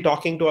really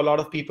talking to a lot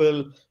of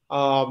people,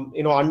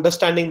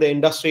 understanding the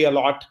industry a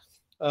lot,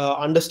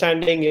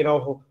 understanding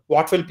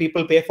what will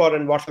people pay for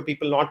and what will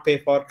people not pay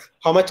for,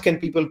 how much can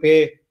people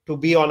pay to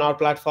be on our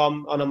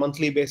platform on a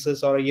monthly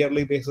basis or a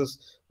yearly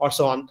basis or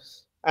so on,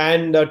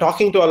 and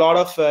talking to a lot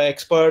of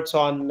experts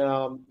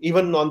on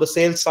even on the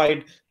sales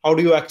side, how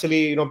do you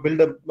actually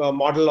build a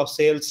model of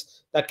sales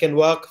that can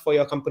work for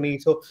your company.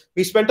 So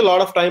we spent a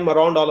lot of time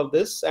around all of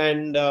this,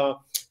 and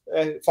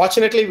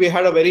fortunately we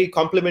had a very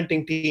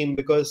complementing team,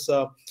 because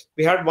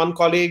we had one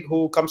colleague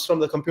who comes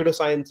from the computer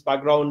science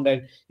background,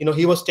 and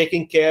he was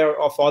taking care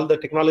of all the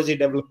technology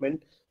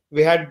development.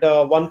 We had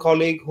one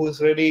colleague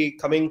who's really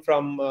coming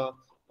from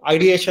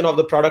ideation of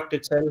the product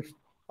itself,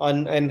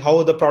 and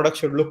how the product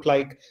should look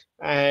like,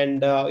 and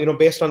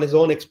based on his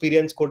own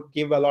experience could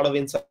give a lot of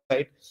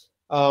insight.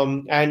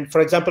 And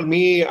for example,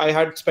 me, I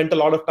had spent a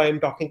lot of time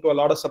talking to a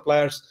lot of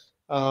suppliers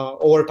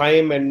over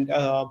time, and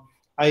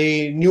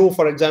I knew,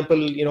 for example,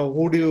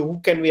 who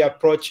can we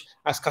approach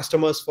as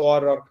customers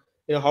for, or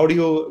how do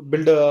you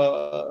build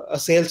a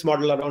sales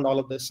model around all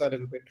of this a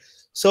little bit.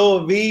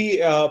 So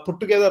we put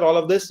together all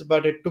of this,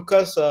 but it took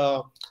us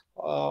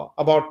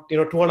about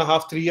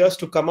 2.5, 3 years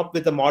to come up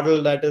with a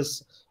model that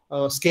is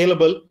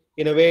scalable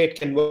in a way it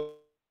can work.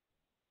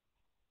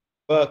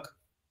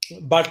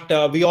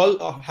 But we all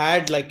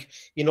had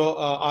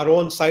our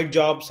own side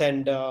jobs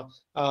and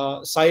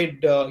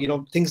side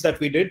things that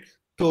we did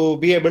to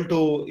be able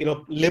to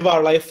live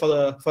our life for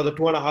the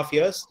 2.5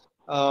 years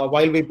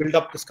while we build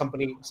up this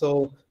company.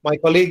 So my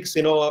colleagues,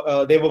 they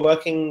were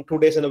working 2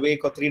 days in a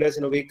week or 3 days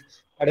in a week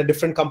at a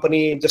different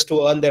company just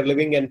to earn their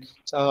living, and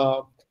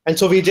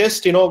so we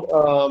just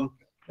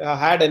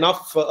had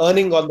enough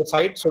earning on the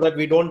side so that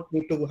we don't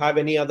need to have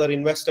any other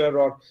investor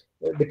or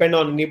depend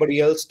on anybody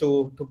else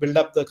to build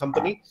up the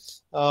company.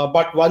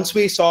 But once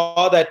we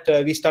saw that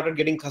we started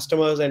getting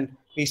customers and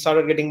we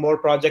started getting more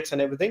projects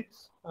and everything.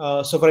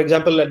 So for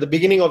example, at the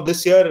beginning of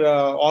this year,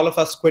 all of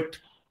us quit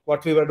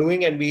what we were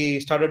doing and we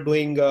started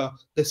doing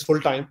this full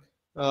time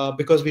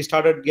because we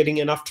started getting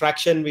enough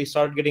traction, we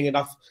started getting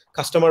enough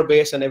customer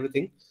base and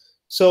everything.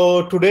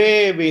 So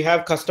today we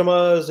have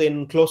customers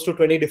in close to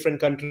 20 different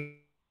countries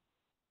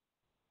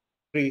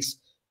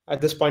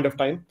at this point of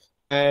time,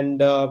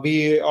 and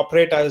we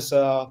operate as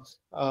a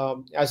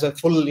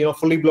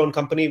fully blown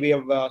company. We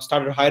have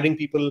started hiring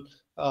people,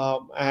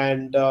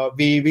 and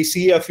we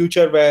see a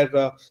future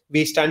where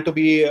we stand to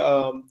be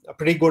a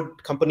pretty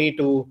good company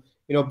to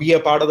be a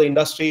part of the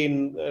industry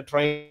in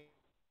trying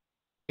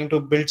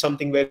to build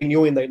something very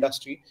new in the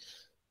industry.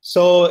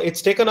 So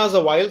it's taken us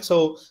a while.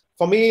 So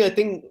for me, I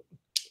think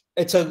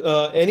it's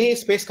any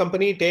space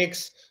company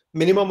takes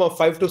minimum of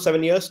 5 to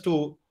 7 years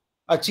to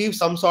achieve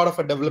some sort of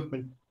a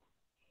development.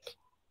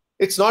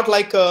 It's not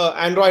like a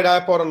Android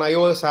app or an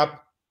iOS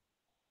app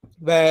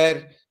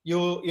where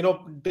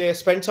they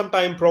spend some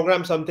time,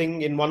 program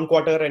something in 1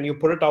 quarter and you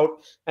put it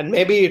out, and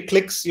maybe it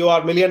clicks, you're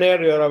a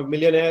millionaire,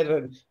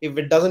 and if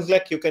it doesn't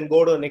click, you can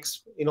go to the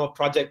next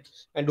project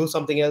and do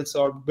something else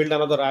or build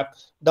another app.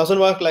 Doesn't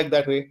work like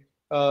that way.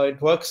 It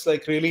works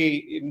like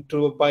really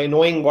by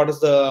knowing what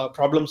is the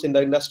problems in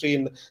the industry,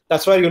 and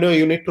that's why you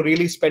need to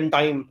really spend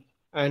time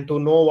and to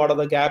know what are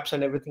the gaps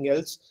and everything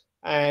else,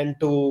 and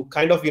to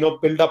kind of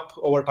build up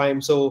over time.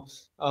 So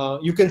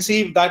you can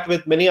see that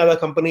with many other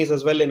companies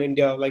as well in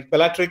India. Like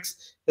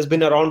Bellatrix has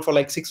been around for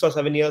like 6 or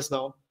 7 years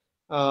now.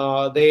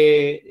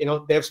 They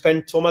have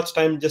spent so much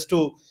time just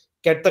to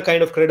get the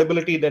kind of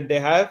credibility that they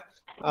have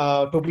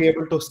to be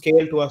able to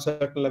scale to a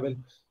certain level.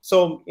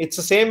 So it's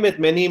the same with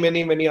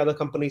many other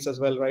companies as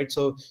well, right?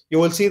 So you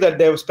will see that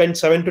they have spent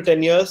 7 to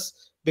 10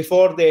 years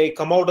before they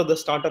come out of the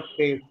startup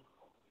phase.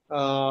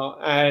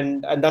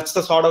 And that's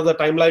the sort of the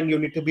timeline you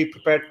need to be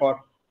prepared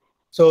for.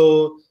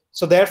 So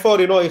therefore,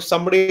 if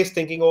somebody is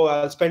thinking, oh,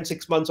 I'll spend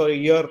 6 months or a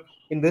year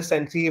in this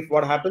and see if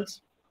what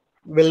happens,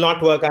 will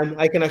not work. And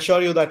I can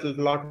assure you that it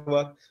will not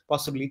work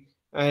possibly.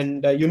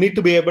 And you need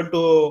to be able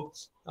to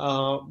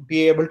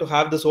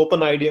have this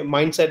open idea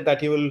mindset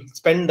that you will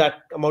spend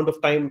that amount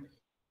of time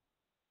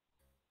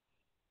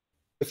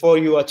before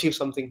you achieve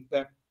something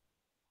there.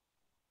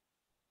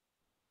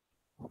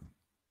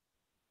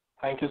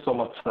 Thank you so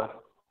much, sir.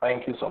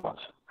 Thank you so much.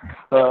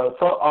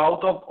 So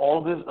out of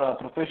all these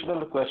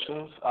professional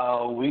questions,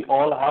 we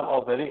all have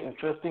a very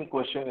interesting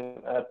question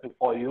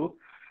for you.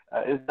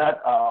 Is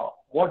that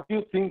what do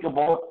you think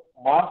about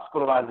Mars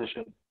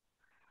colonization?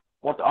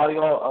 What are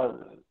your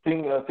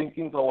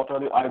thinkings or what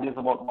are your ideas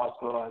about Mars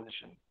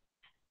colonization?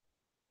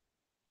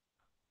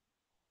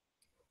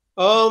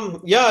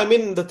 Yeah, I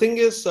mean, the thing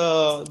is,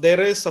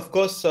 there is, of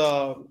course,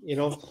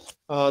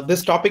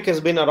 this topic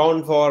has been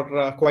around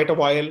for quite a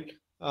while.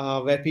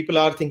 where people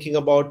are thinking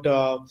about.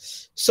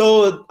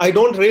 So I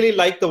don't really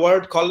like the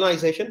word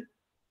colonization,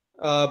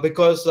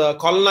 because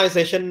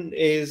colonization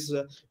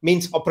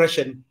means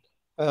oppression.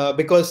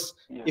 Because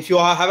Yeah. if you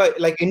have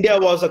like India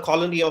was a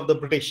colony of the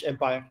British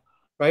Empire,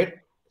 right?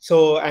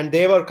 So, and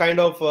they were kind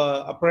of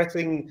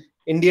oppressing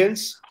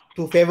Indians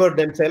to favor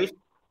themselves,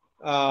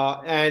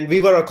 and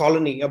we were a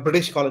colony, a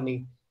British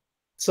colony.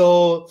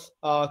 So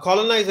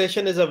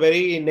colonization is a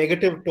very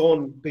negative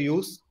tone to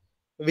use,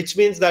 which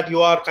means that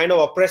you are kind of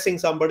oppressing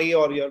somebody,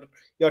 or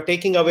you're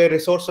taking away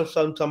resources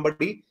from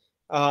somebody.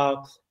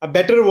 A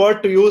better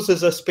word to use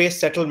is a space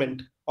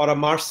settlement or a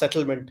Mars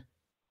settlement,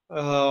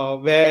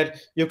 where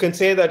you can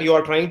say that you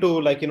are trying to,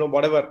 like,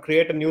 whatever,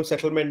 create a new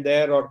settlement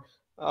there, or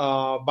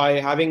by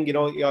having,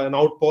 an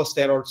outpost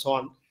there, or so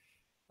on.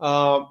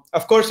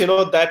 Of course,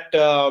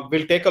 that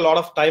will take a lot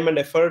of time and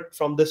effort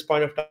from this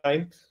point of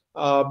time,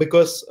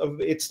 because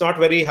it's not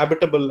very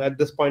habitable at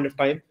this point of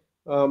time.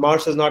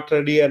 Mars is not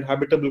really an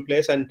habitable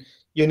place, and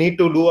you need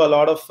to do a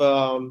lot of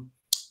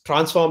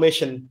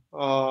transformation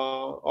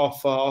of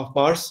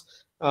Mars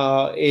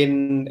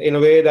in a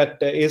way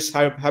that is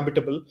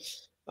habitable.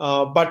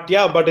 But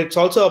yeah, but it's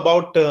also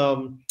about,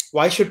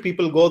 why should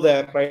people go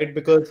there, right?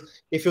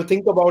 Because if you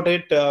think about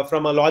it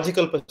from a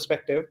logical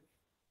perspective,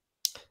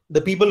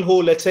 the people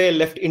who, let's say,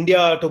 left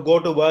India to go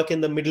to work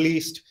in the Middle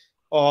East,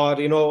 or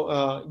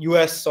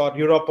US or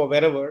Europe or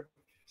wherever,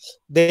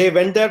 they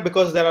went there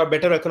because there are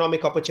better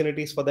economic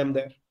opportunities for them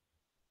there.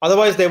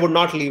 Otherwise, they would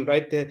not leave,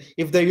 right?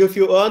 If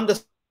you earn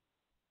the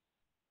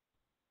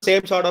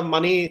same sort of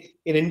money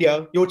in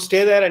India, you would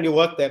stay there and you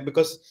work there,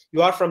 because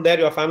you are from there,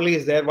 your family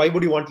is there. Why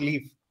would you want to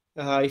leave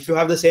if you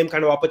have the same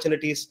kind of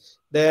opportunities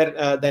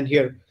there than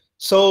here?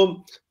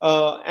 So,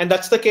 and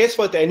that's the case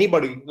with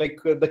anybody. Like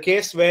the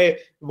case why,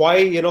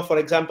 for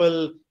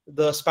example,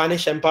 the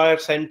Spanish Empire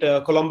sent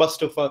Columbus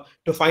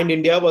to find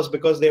India was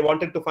because they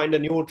wanted to find a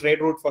new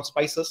trade route for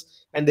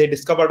spices, and they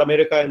discovered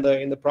America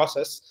in the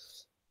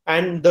process.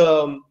 And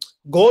the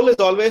goal is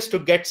always to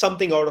get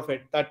something out of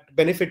it that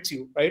benefits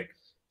you, right?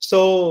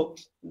 So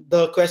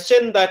the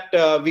question that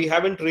we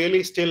haven't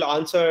really still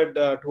answered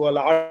to a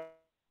large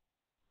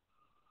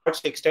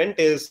extent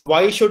is,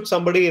 why should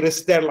somebody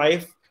risk their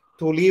life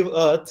to leave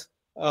Earth?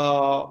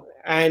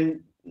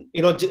 And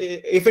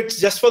if it's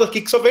just for the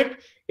kicks of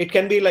it, it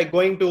can be like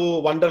going to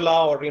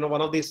Wonderla, or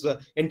one of these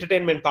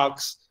entertainment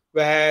parks,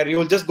 where you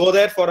will just go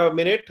there for a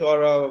minute,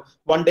 or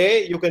one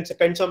day. You can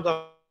spend some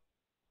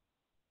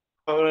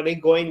money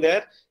going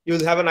there.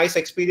 You'll have a nice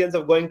experience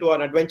of going to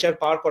an adventure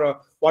park or a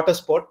water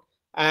sport,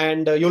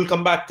 and you'll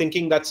come back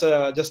thinking that's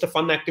just a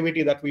fun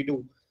activity that we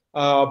do.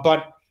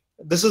 But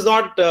this is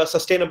not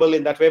sustainable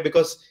in that way,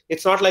 because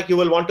it's not like you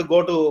will want to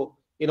go to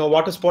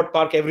water sport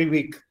park every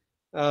week,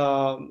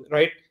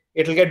 right?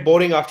 It'll get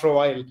boring after a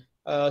while.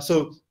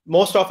 So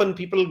most often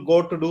people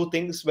go to do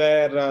things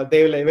where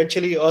they will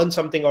eventually earn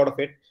something out of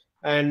it,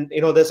 and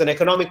there's an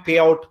economic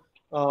payout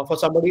for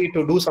somebody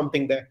to do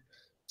something there.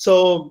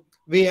 So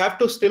we have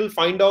to still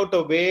find out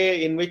a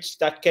way in which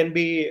that can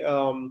be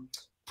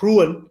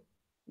proven,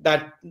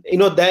 that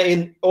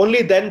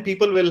only then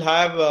people will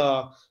have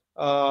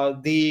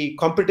the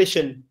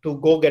competition to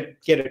go get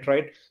it,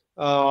 right?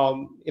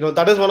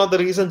 That is one of the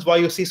reasons why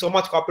you see so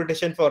much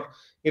competition for,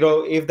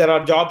 if there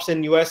are jobs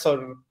in US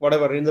or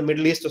whatever, in the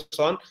Middle East or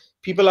so on.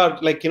 People are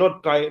like,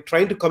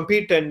 trying to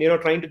compete, and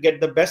trying to get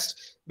the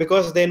best,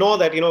 because they know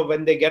that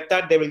when they get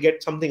that, they will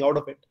get something out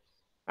of it.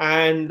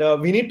 And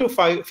we need to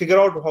figure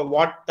out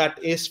what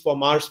that is for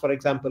Mars, for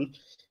example.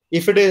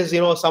 If it is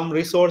some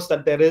resource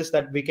that there is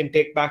that we can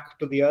take back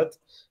to the Earth,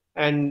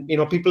 and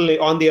people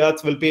on the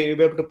Earth will be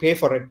able to pay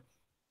for it.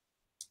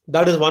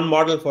 That is one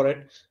model for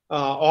it.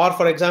 Or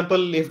for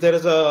example, if there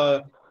is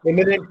a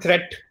imminent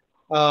threat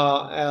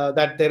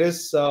that there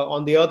is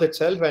on the Earth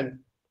itself, and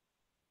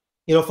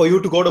for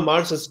you to go to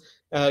Mars is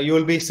you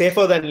will be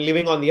safer than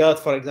living on the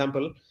Earth, for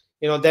example.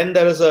 Then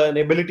there is an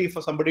ability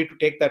for somebody to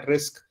take that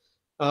risk.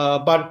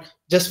 But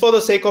just for the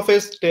sake of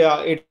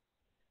it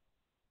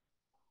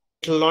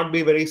will not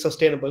be very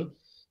sustainable.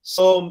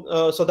 So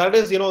that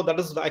is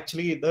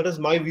that is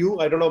my view.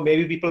 I don't know,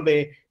 maybe people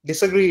may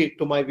disagree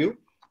to my view,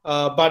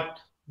 but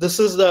this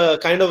is the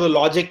kind of the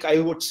logic I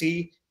would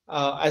see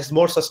as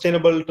more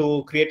sustainable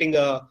to creating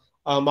a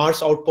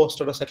Mars outpost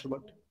or a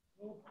settlement.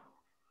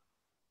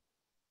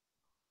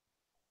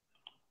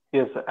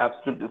 Yes, sir,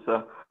 absolutely,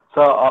 sir.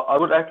 So I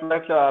would actually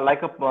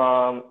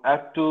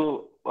add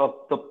to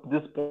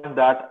this point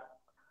that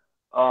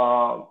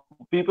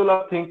people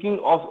are thinking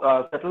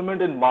of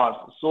settlement in Mars,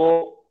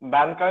 so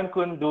mankind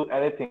couldn't do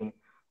anything.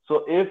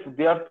 So if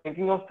they are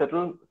thinking of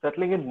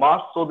settling in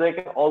Mars, so they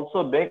can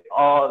also make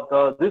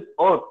this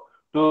Earth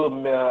to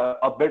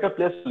a better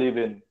place to live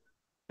in.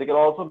 They can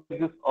also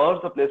make this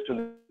Earth a place to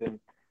live in.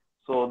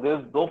 So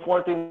there's no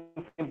point in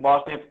saying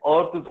Mars if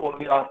Earth is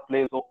only our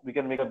place, so we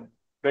can make a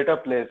better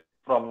place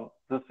from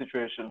this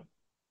situation.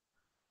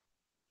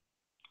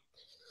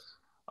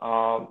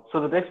 So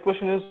the next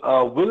question is,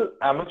 will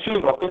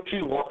amateur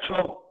rocketry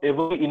workshop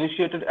ever be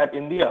initiated at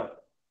India?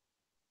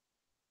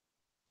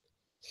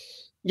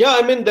 Yeah,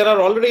 I mean, there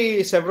are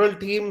already several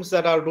teams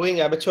that are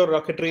doing amateur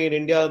rocketry in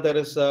India. There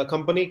is a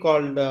company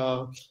called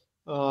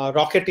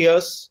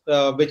Rocketeers,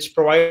 which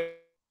provides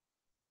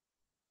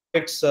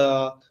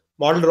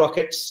model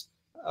rockets,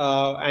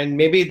 and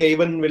maybe they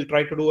even will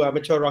try to do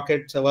amateur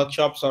rockets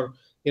workshops, or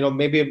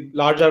maybe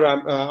larger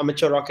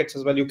amateur rockets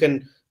as well. You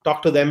can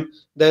talk to them.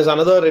 There's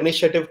another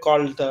initiative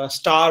called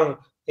Star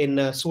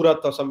in Surat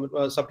or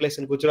some place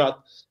in Gujarat,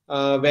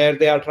 where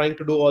they are trying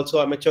to do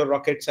also amateur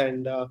rockets,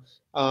 and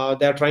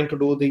they are trying to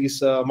do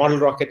these model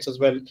rockets as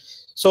well.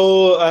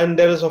 So, and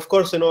there is of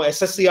course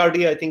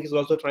SSCRD, I think, is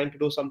also trying to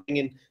do something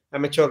in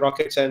amateur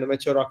rockets and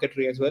amateur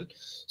rocketry as well.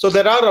 So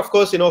there are of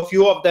course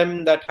few of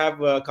them that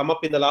have come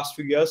up in the last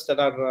few years that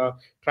are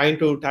trying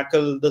to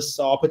tackle this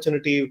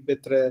opportunity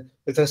with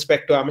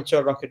respect to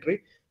amateur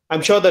rocketry.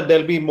 I'm sure that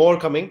there'll be more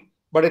coming,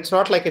 but it's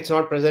not like it's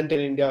not present in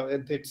India.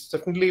 It's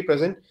definitely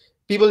present.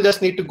 People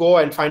just need to go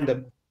and find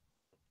them.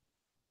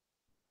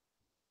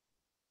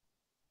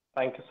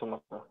 Thank you so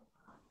much, sir.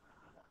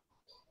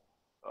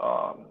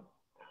 Um,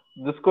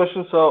 this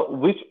question, sir,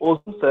 which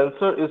ozone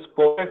sensor is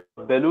perfect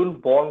for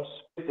balloon-borne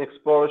space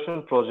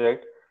exploration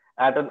project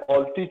at an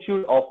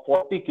altitude of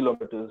 40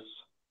 kilometers?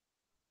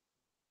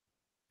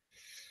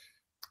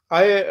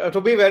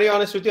 To be very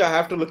honest with you, I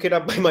have to look it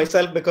up by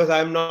myself because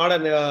I'm not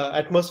an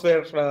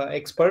atmosphere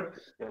expert.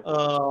 Yes,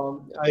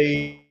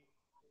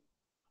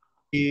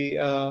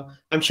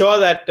 I'm sure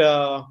that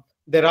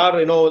there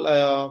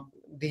are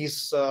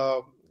these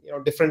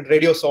different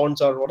radio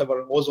zones or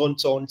whatever ozone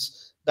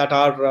zones that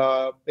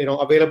are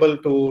available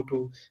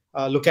to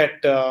look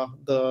at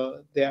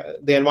the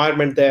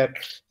environment there.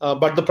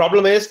 But the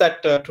problem is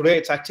that today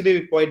it's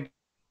actually quite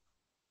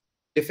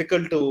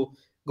difficult to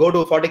go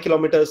to 40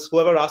 kilometers.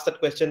 Whoever asked that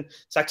question,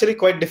 it's actually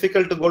quite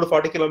difficult to go to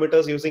 40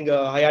 kilometers using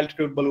a high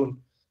altitude balloon.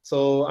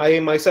 So I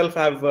myself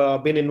have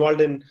been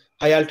involved in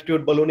high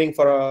altitude ballooning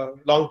for a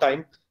long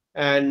time,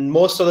 and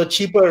most of the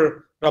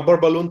cheaper rubber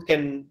balloons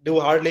can do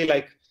hardly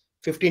like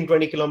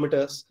 15-20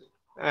 kilometers,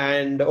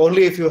 and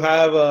only if you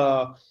have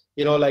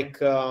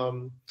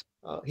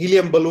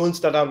helium balloons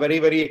that are very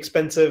very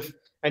expensive,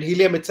 and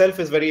helium itself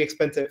is very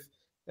expensive.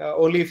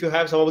 Only if you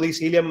have some of these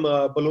helium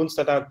balloons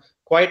that are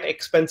quite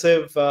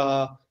expensive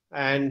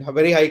and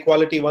very high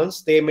quality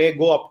ones, they may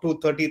go up to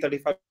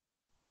 30-35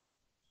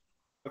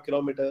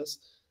 kilometers.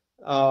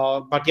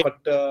 But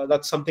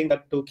that's something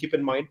that to keep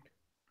in mind.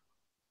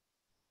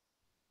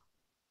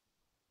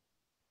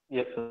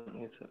 yes, sir,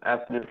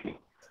 absolutely.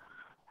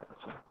 Yes,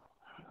 sir.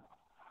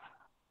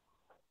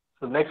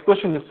 So next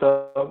question is,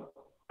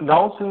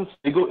 now since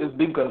LEGO is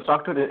being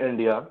constructed in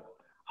India,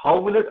 how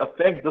will it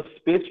affect the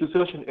space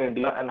research in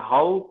India, and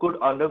how could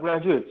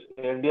undergraduates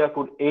in India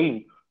could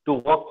aim to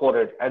work for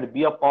it and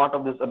be a part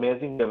of this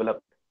amazing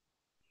development?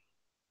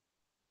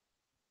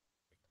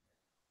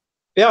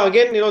 Yeah,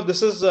 again,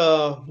 this is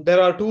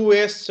there are two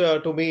ways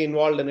to be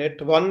involved in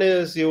it. One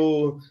is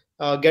you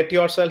get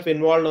yourself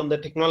involved on the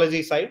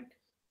technology side,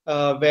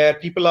 where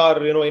people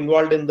are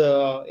involved in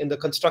the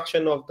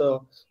construction of the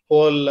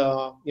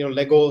whole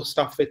Lego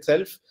stuff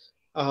itself.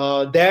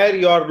 There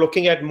you are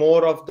looking at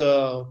more of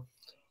the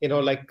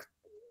like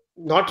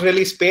not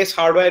really space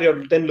hardware.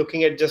 You're then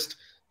looking at just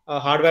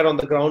hardware on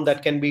the ground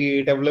that can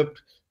be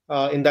developed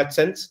in that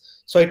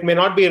sense. So it may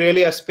not be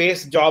really a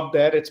space job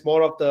there. It's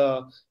more of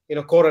the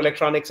core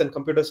electronics and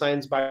computer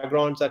science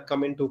backgrounds that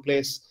come into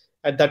place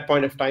at that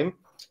point of time.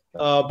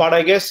 But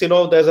I guess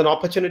there's an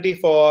opportunity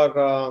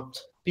for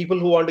people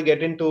who want to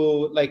get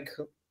into like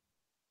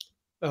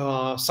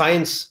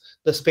science,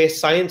 the space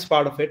science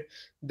part of it.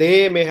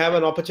 They may have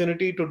an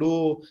opportunity to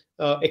do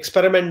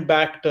experiment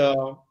backed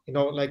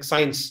like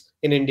science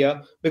in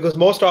India, because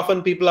most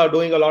often people are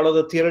doing a lot of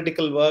the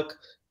theoretical work,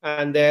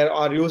 and they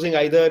are using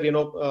either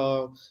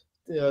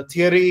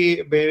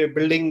theory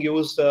building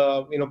used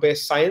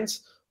based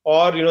science,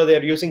 or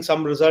they're using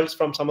some results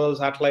from some of the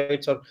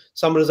satellites, or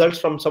some results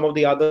from some of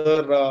the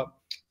other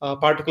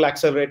particle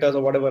accelerators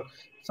or whatever.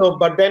 So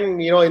but then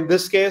in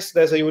this case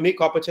there's a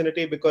unique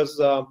opportunity, because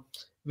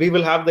we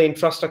will have the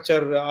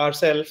infrastructure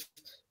ourselves,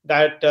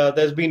 that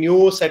there's been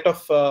new set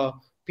of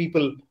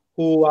people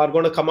who are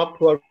going to come up,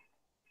 who are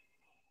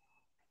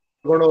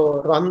going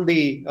to run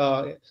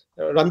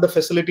the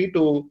facility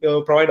to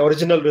provide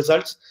original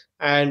results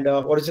and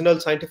original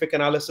scientific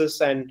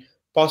analysis, and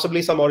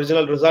possibly some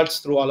original results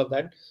through all of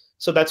that.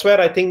 So that's where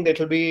I think it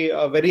will be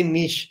very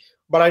niche,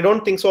 but I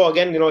don't think so.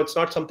 Again, it's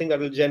not something that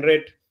will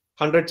generate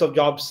hundreds of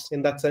jobs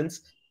in that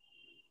sense.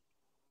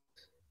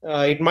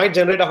 It might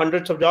generate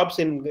hundreds of jobs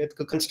in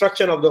the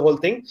construction of the whole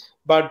thing,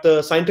 but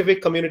the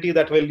scientific community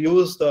that will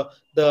use the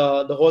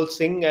whole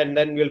thing and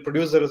then will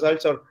produce the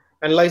results or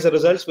analyze the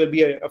results will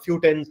be a few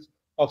tens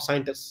of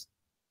scientists.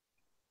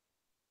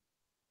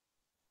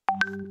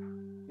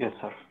 Yes,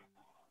 sir.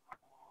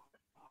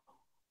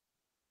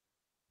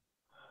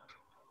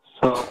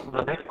 So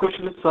the next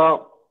question is,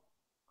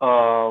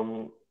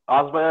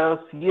 asked by a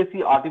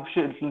CSE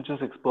artificial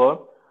intelligence expert.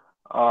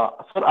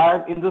 Sir, I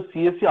am in the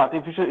CSE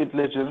artificial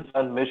intelligence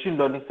and machine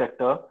learning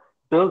sector.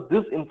 Does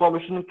this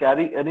information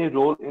carry any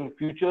role in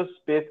future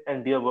space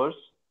endeavors?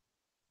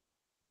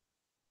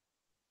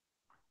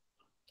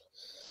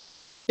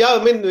 Yeah,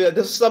 I mean,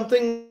 this is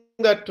something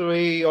that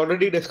we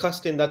already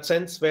discussed in that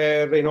sense,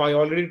 where I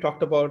already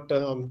talked about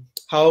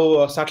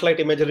how satellite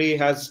imagery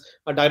has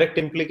a direct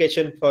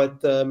implication for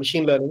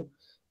machine learning.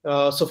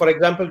 So, for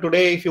example,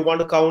 today, if you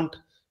want to count,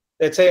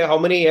 let's say, how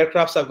many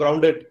aircrafts are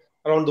grounded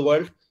around the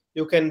world,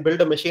 you can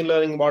build a machine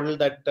learning model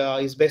that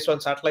is based on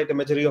satellite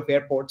imagery of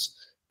airports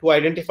to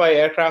identify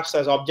aircrafts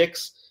as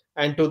objects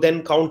and to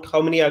then count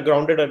how many are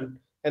grounded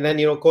and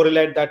then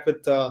correlate that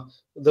with the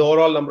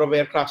overall number of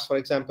aircrafts, for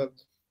example.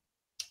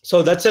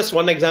 So that's just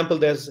one example.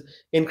 There's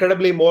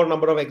incredibly more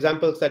number of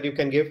examples that you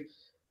can give.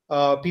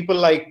 People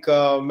like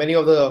many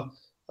of the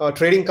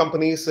trading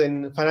companies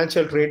in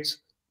financial trades,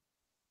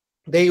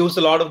 they use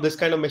a lot of this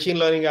kind of machine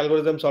learning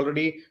algorithms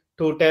already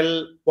to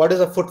tell what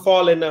is a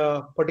footfall in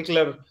a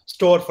particular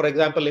store. For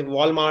example, in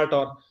Walmart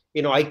or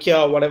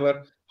IKEA or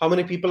whatever, how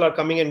many people are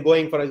coming and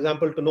going, for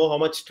example, to know how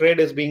much trade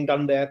is being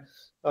done there.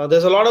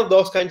 There's a lot of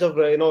those kinds of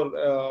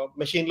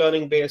machine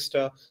learning based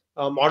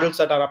models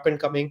that are up and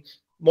coming.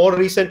 More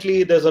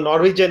recently, there's a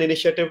Norwegian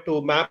initiative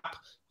to map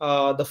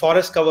the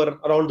forest cover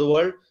around the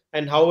world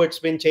and how it's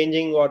been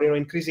changing or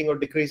increasing or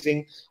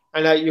decreasing.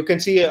 And you can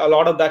see a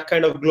lot of that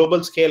kind of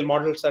global scale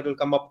models that will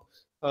come up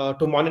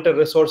to monitor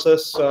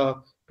resources,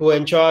 to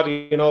ensure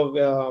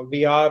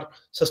we are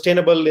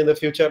sustainable in the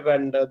future,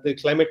 and the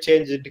climate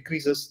change, it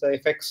decreases the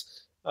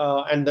effects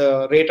and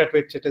the rate at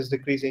which it is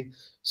decreasing.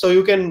 So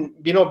you can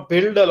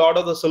build a lot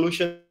of the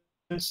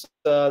solutions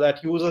that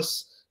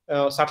uses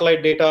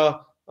satellite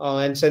data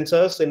and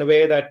sensors in a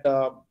way that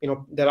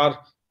there are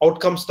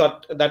outcomes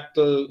that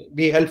will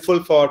be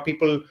helpful for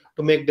people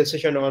to make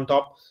decision on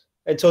top.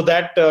 And so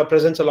that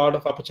presents a lot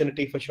of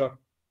opportunity for sure.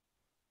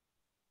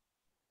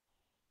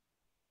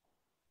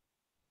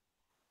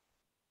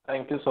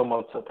 Thank you so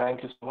much, sir.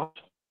 Thank you so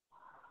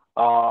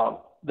much.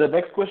 The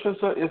next question,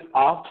 sir, is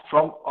asked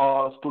from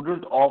a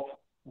student of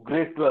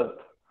grade 12th.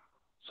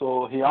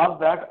 So he asked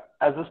that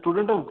as a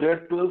student of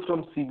grade 12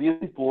 from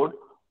CBSE board,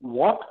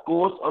 what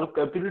course or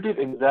competitive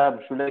exam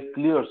should I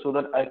clear so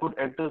that I could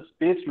enter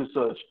space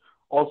research?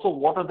 Also,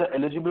 what are the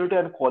eligibility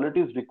and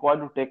qualities required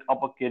to take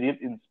up a career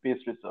in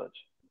space research?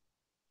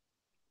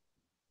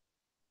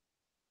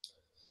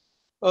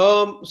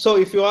 So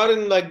if you are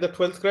in like the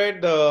 12th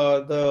grade,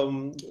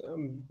 the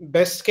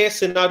best case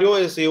scenario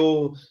is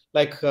you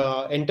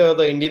enter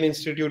the Indian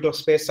Institute of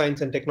Space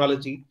Science and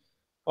Technology,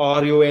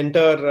 or you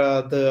enter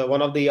the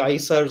one of the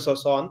ISERs or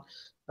so on,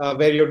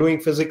 where you're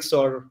doing physics,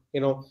 or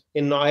in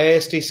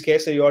IIST's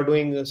case, you are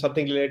doing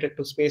something related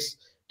to space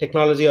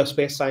technology or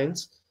space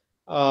science.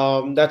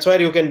 That's where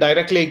you can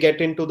directly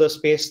get into the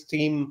space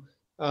theme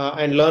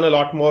and learn a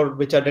lot more,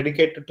 which are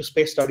dedicated to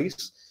space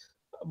studies.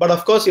 But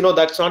of course,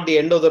 that's not the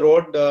end of the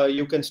road.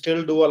 You can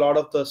still do a lot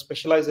of the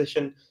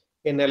specialization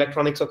in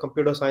electronics or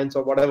computer science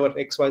or whatever,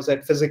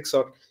 XYZ, physics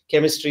or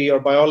chemistry or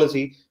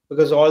biology,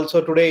 because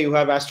also today you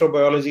have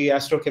astrobiology,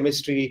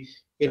 astrochemistry,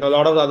 a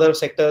lot of other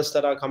sectors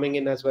that are coming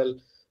in as well.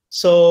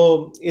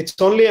 So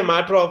it's only a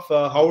matter of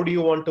how do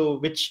you want to,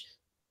 which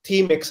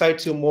theme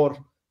excites you more,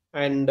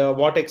 and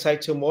what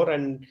excites you more,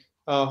 and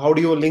how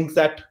do you link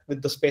that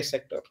with the space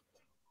sector.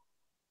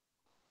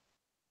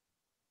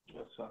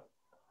 Yes, sir.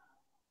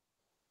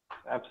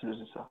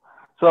 Absolutely, sir.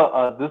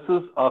 So this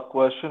is a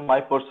question, my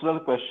personal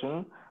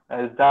question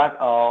is that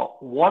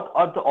what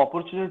are the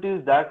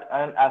opportunities that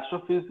an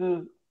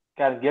astrophysicist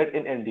can get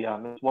in India?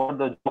 Means what are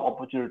the job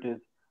opportunities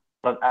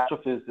for an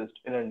astrophysicist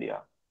in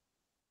India?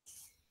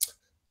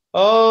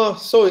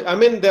 So I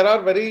mean, there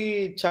are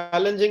very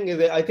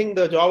challenging. I think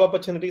the job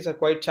opportunities are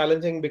quite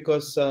challenging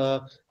because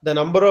the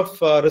number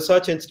of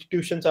research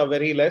institutions are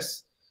very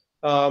less.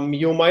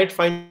 You might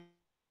find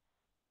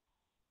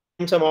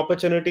some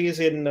opportunities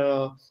in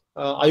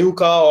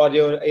IUCA,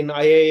 or in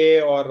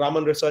IAA or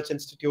Raman Research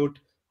Institute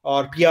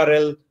or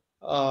PRL,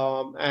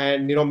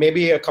 and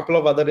maybe a couple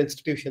of other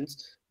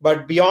institutions.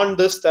 But beyond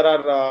this, there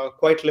are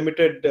quite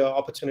limited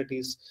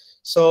opportunities.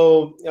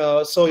 So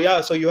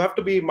you have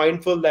to be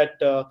mindful that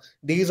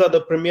these are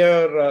the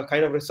premier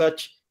kind of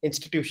research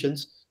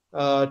institutions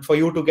for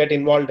you to get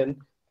involved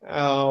in.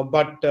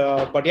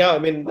 But yeah, I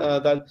mean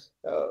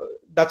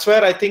that's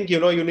where I think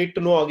you need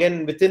to know,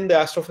 again, within the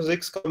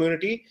astrophysics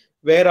community,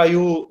 where are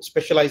you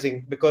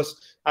specializing,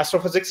 because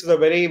astrophysics is a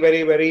very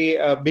very very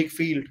big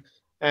field,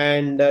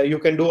 and you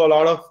can do a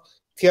lot of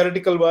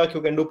theoretical work,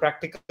 you can do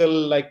practical,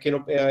 like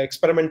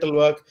experimental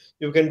work,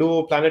 you can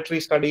do planetary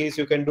studies,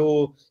 you can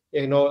do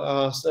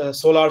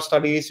solar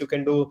studies, you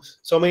can do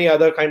so many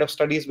other kind of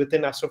studies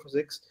within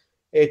astrophysics.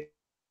 It's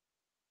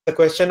a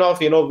question of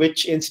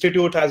which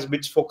institute has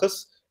which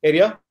focus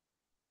area,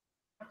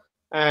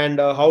 and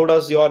how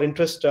does your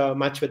interest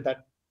match with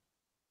that.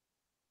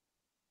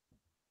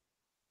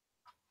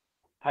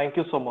 Thank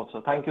you so much,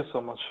 sir. Thank you so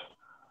much.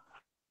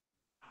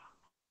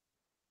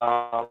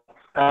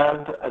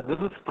 And this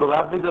is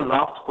probably the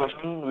last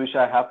question which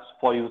I have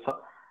for you, sir.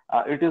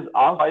 It is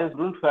asked by a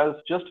student who has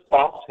just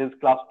passed his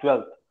class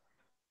 12th.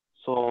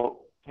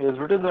 So he has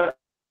written that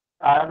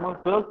I am a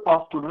 12th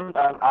pass student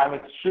and I am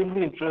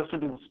extremely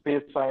interested in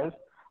space science,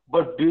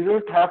 but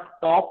didn't have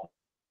top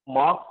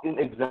marks in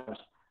exams.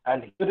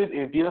 And here is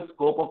India's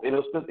scope of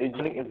aerospace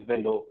engineering is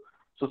very low.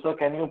 So, sir,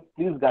 can you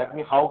please guide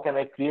me how can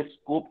I create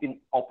scope in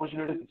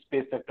opportunities in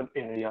space sector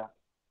in India?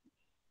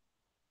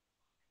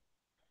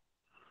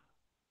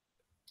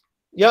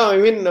 Yeah, I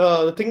mean,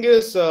 the thing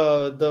is,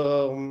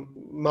 the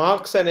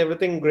marks and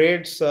everything,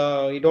 grades,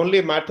 it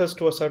only matters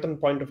to a certain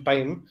point of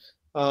time.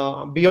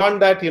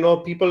 Beyond that,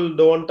 people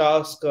don't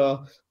ask.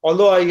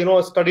 Although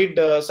I, studied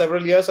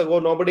several years ago,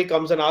 nobody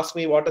comes and asks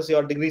me what is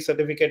your degree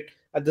certificate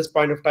at this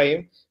point of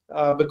time,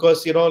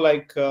 because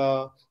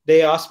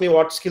they ask me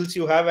what skills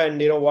you have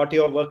and what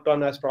you have worked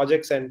on as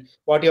projects and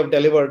what you have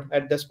delivered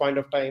at this point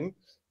of time.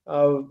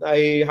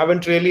 I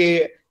haven't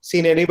really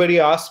seen anybody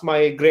ask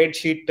my grade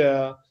sheet.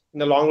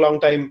 In a long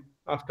time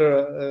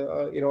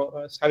after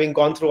having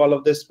gone through all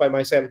of this by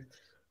myself.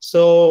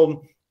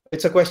 So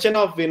it's a question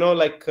of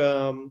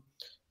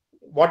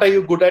what are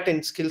you good at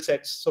in skill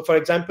sets. So for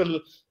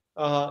example,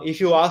 if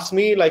you ask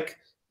me, like,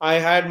 I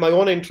had my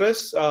own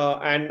interests,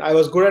 and I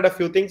was good at a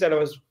few things and I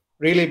was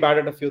really bad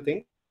at a few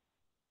things,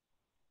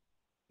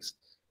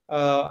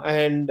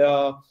 and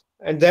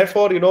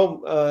therefore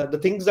the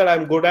things that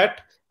I'm good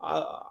at,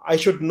 I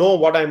should know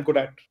what I'm good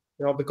at,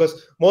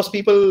 because most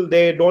people,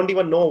 they don't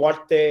even know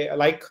what they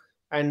like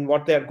and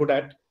what they are good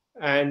at.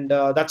 And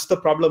that's the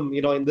problem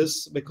in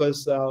this,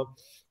 because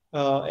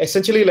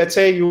essentially, let's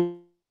say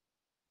you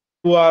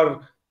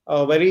are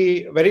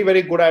very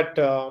very good at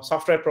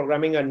software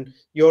programming, and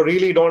you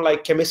really don't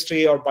like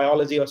chemistry or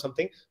biology or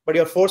something, but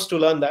you're forced to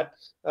learn that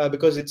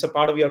because it's a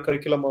part of your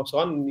curriculum or so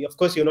on. Of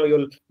course,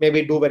 you'll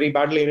maybe do very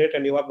badly in it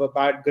and you have a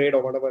bad grade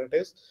or whatever it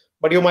is,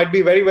 but you might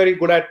be very very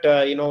good at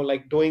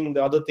like doing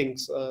the other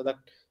things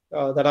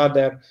that are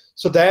there.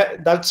 So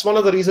that's one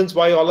of the reasons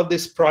why all of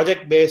this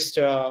project based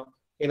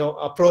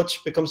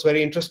approach becomes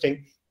very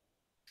interesting,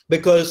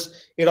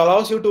 because it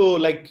allows you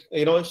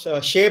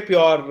to shape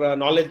your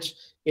knowledge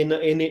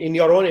in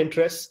your own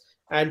interests,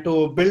 and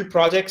to build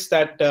projects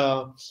that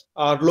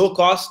are low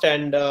cost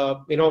and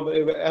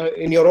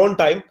in your own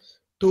time,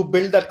 to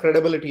build that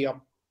credibility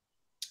up.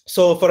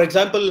 So for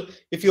example,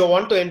 if you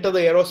want to enter the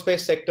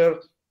aerospace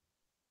sector,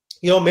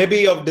 maybe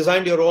you've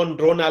designed your own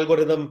drone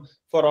algorithm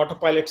for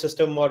autopilot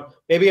system, or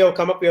maybe you've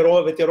come up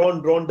with your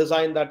own drone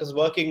design that is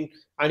working,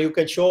 and you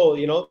can show,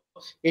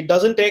 it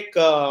doesn't take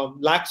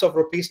lakhs of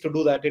rupees to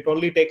do that. It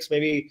only takes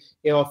maybe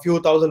a few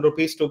thousand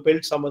rupees to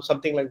build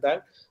something like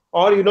that.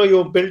 Or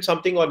you build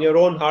something on your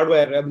own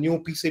hardware, a new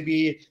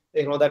PCB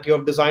that you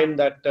have designed,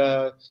 that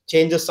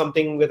changes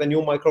something with a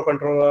new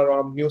microcontroller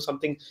or new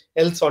something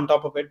else on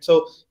top of it.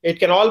 So it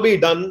can all be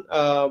done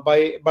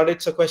but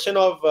it's a question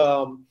of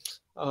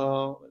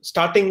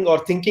starting or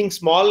thinking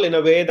small in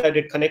a way that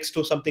it connects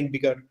to something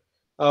bigger.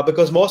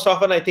 Because most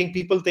often I think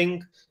people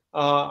think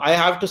I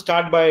have to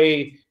start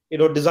by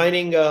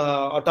designing a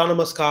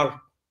autonomous car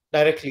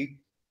directly.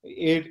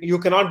 You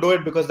cannot do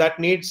it, because that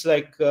needs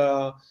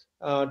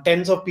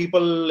tens of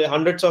people,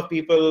 hundreds of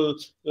people,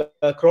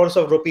 crores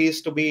of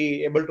rupees to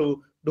be able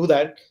to do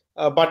that.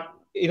 But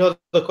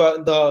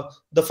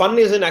the fun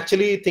is in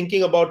actually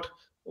thinking about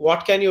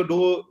what can you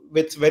do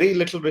with very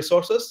little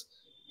resources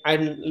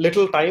and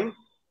little time,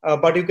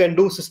 but you can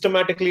do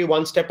systematically,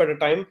 one step at a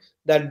time,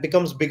 that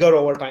becomes bigger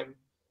over time.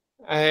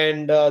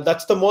 And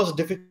that's the most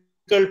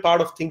difficult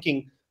part of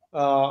thinking,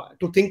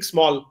 to think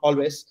small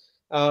always.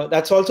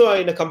 That's also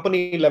in a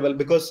company level,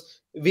 because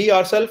we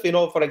ourselves,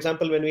 for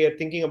example, when we are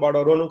thinking about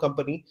our own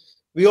company,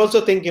 we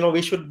also think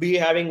we should be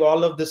having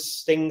all of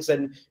these things,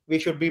 and we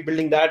should be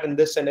building that and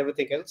this and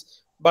everything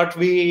else. But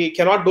we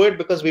cannot do it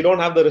because we don't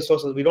have the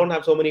resources, we don't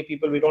have so many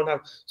people, we don't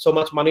have so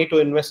much money to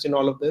invest in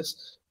all of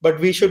this. But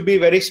we should be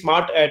very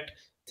smart at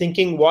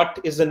thinking what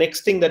is the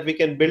next thing that we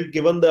can build,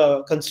 given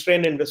the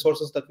constraint in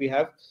resources that we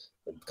have,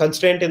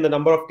 constraint in the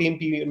number of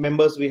team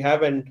members we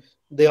have, and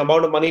the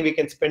amount of money we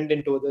can spend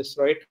into this,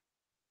 right?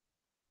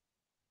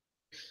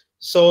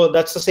 So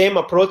that's the same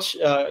approach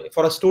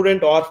for a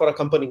student or for a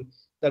company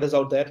that is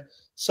out there.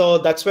 So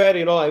that's where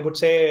I would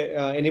say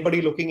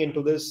anybody looking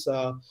into this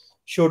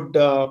should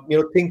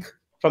think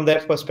from their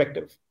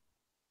perspective.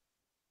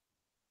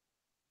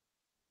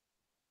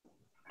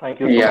 Thank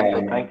you so Yeah, much,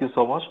 sir. Thank you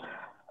so much.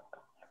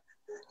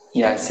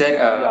 yeah, sir.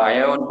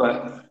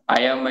 Yeah,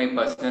 I have my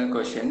personal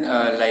question.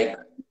 Like,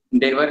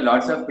 there were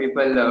lots of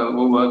people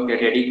who worked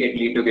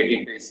dedicatedly to get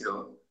into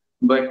ISRO,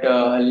 but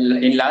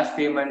in last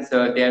few months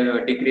they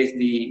have decreased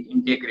the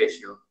intake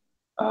ratio.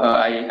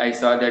 I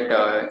saw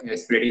that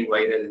spreading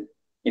viral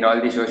in all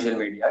the social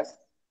medias.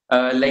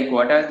 Like,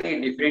 what are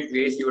the different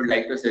ways you would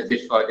like to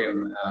suggest for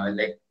them?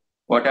 Like,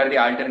 what are the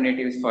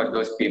alternatives for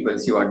those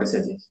people you want to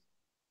suggest?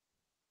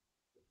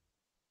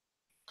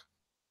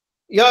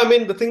 Yeah, I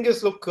mean, the thing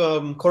is, look,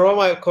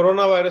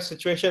 coronavirus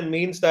situation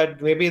means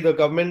that maybe the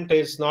government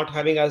is not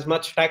having as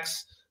much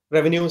tax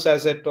revenues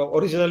as it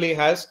originally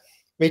has,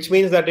 which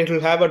means that it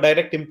will have a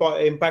direct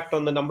impact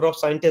on the number of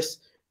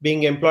scientists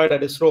being employed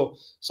at ISRO.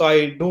 So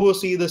I do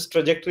see this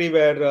trajectory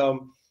where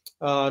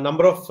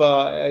number of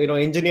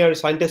engineer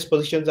scientist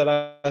positions that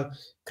are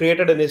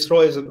created in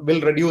ISRO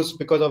will reduce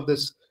because of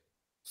this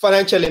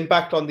financial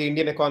impact on the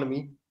Indian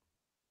economy.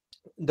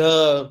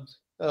 The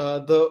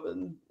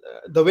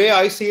the way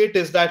I see it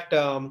is that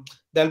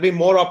there'll be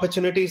more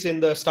opportunities in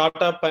the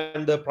startup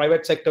and the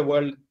private sector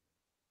world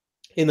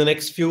in the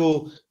next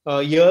few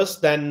years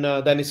than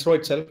ISRO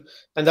itself,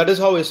 and that is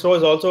how ISRO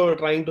is also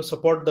trying to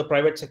support the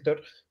private sector,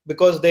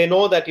 because they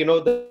know that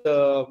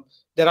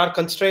there are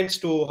constraints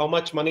to how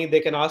much money they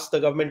can ask the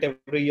government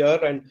every year,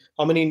 and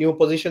how many new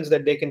positions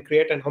that they can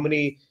create, and how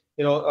many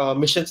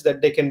missions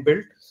that they can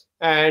build.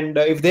 And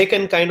if they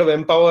can kind of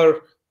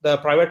empower the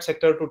private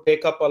sector to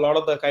take up a lot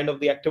of the kind of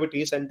the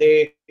activities, and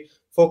they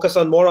focus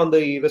on more on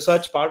the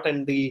research part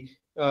and the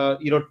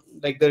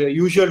like the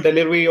usual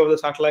delivery of the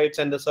satellites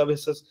and the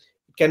services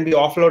can be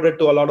offloaded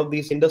to a lot of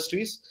these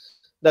industries.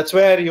 That's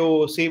where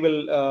you see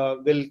will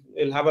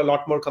have a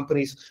lot more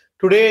companies.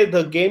 Today,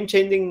 the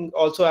game-changing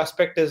also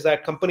aspect is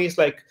that companies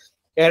like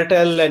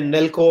Airtel and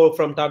Nelco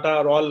from Tata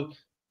are all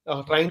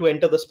trying to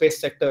enter the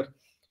space sector.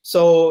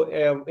 So,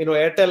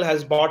 Airtel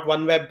has bought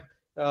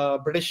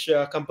OneWeb, British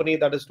company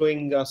that is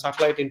doing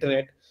satellite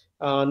internet.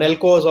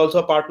 Nelco is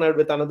also partnered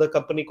with another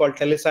company called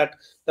Telesat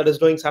that is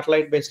doing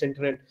satellite-based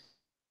internet.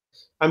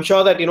 I'm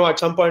sure that at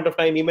some point of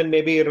time, even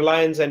maybe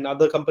Reliance and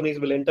other companies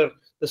will enter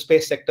the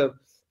space sector,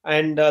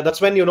 and that's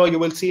when you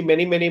will see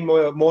many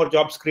more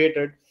jobs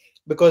created,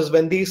 because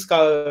when these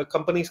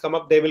companies come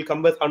up, they will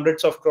come with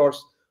hundreds of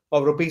crores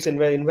of rupees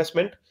in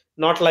investment,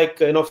 not like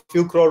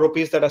few crore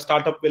rupees that a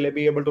startup will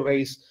be able to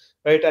raise,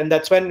 right? And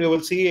that's when we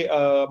will see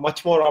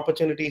much more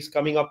opportunities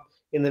coming up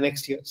in the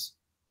next years.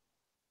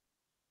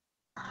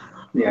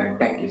 Yeah,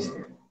 thank you,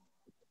 sir.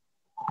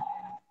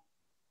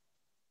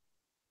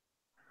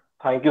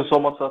 Thank you so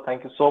much, sir.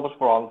 Thank you so much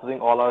for answering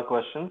all our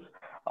questions.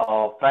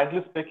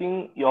 Frankly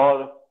speaking,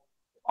 your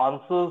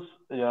answers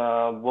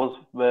was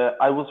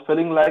where I was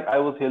feeling like I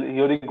was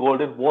hearing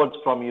golden words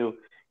from you.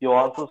 Your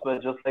answers were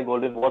just like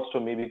golden words to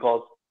me,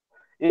 because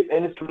if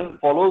any student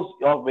follows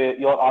your way,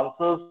 your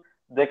answers,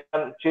 they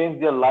can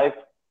change their life.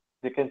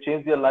 They can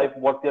change their life,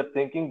 what they're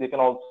thinking. They can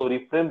also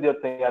reframe their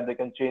thinking, and they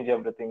can change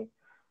everything.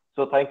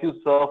 So thank you,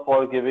 sir,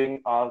 for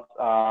giving us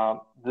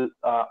these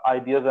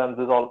ideas and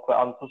these all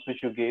answers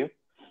which you gave.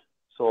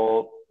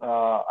 So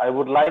I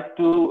would like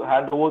to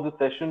hand over the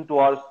session to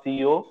our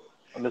CEO,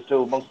 Mr.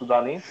 Umang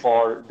Sudani,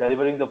 for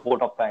delivering the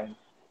vote of thanks.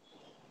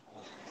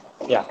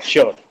 Yeah,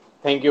 sure.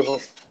 Thank you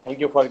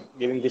for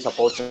giving this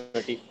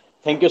opportunity.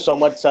 Thank you so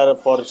much, sir,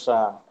 for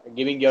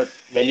giving your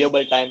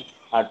valuable time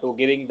to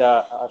giving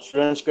the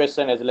students'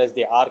 question as well as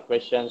the our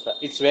questions.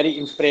 It's very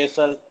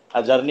inspirational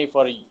journey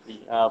for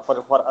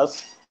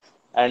us,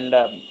 and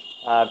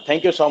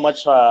thank you so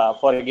much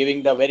for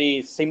giving the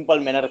very simple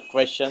manner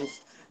question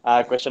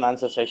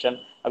answer session.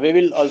 We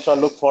will also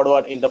look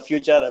forward in the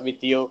future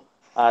with you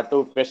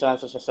to question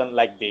answer session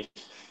like this.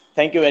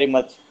 Thank you very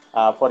much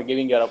for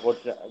giving your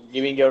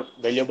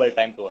valuable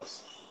time to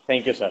us.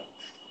 Thank you, sir.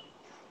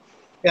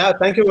 Yeah,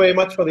 thank you very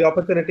much for the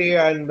opportunity,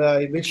 and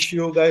I wish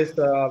you guys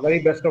the very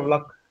best of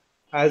luck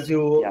as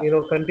you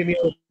Yeah, continue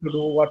to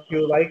do what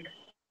you like,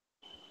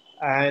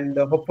 and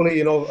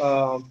hopefully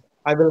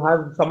I will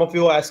have some of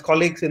you as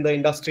colleagues in the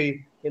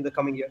industry in the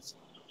coming years.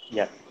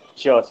 yeah,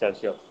 sure, sure,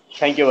 sure.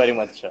 Thank you very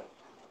much, sir.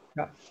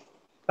 Yeah,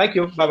 thank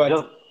you. Bye bye.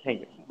 Just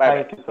Thank you. Bye,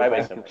 bye, thank you, sir. bye,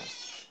 bye, Thank sir. you.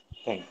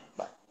 Thank you.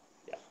 Bye.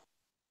 Yeah.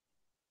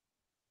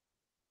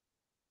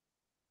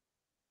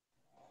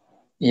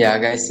 Yeah,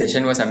 guys,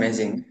 session was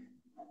amazing.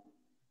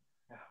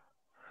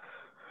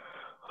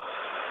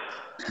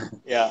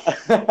 Yeah.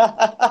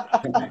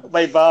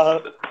 Bye,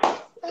 bye.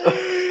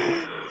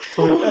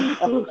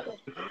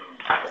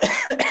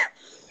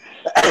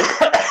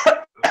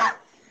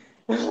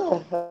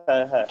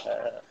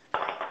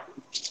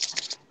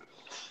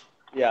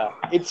 Yeah,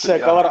 it's Yeah.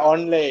 cover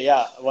only.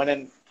 Yeah, 1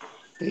 and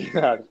 3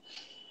 hours,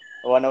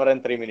 1 hour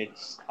and 3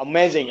 minutes.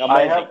 Amazing, I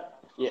amazing. have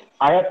Yeah,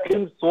 I have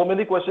came so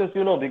many questions,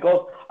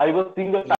 because I was seeing the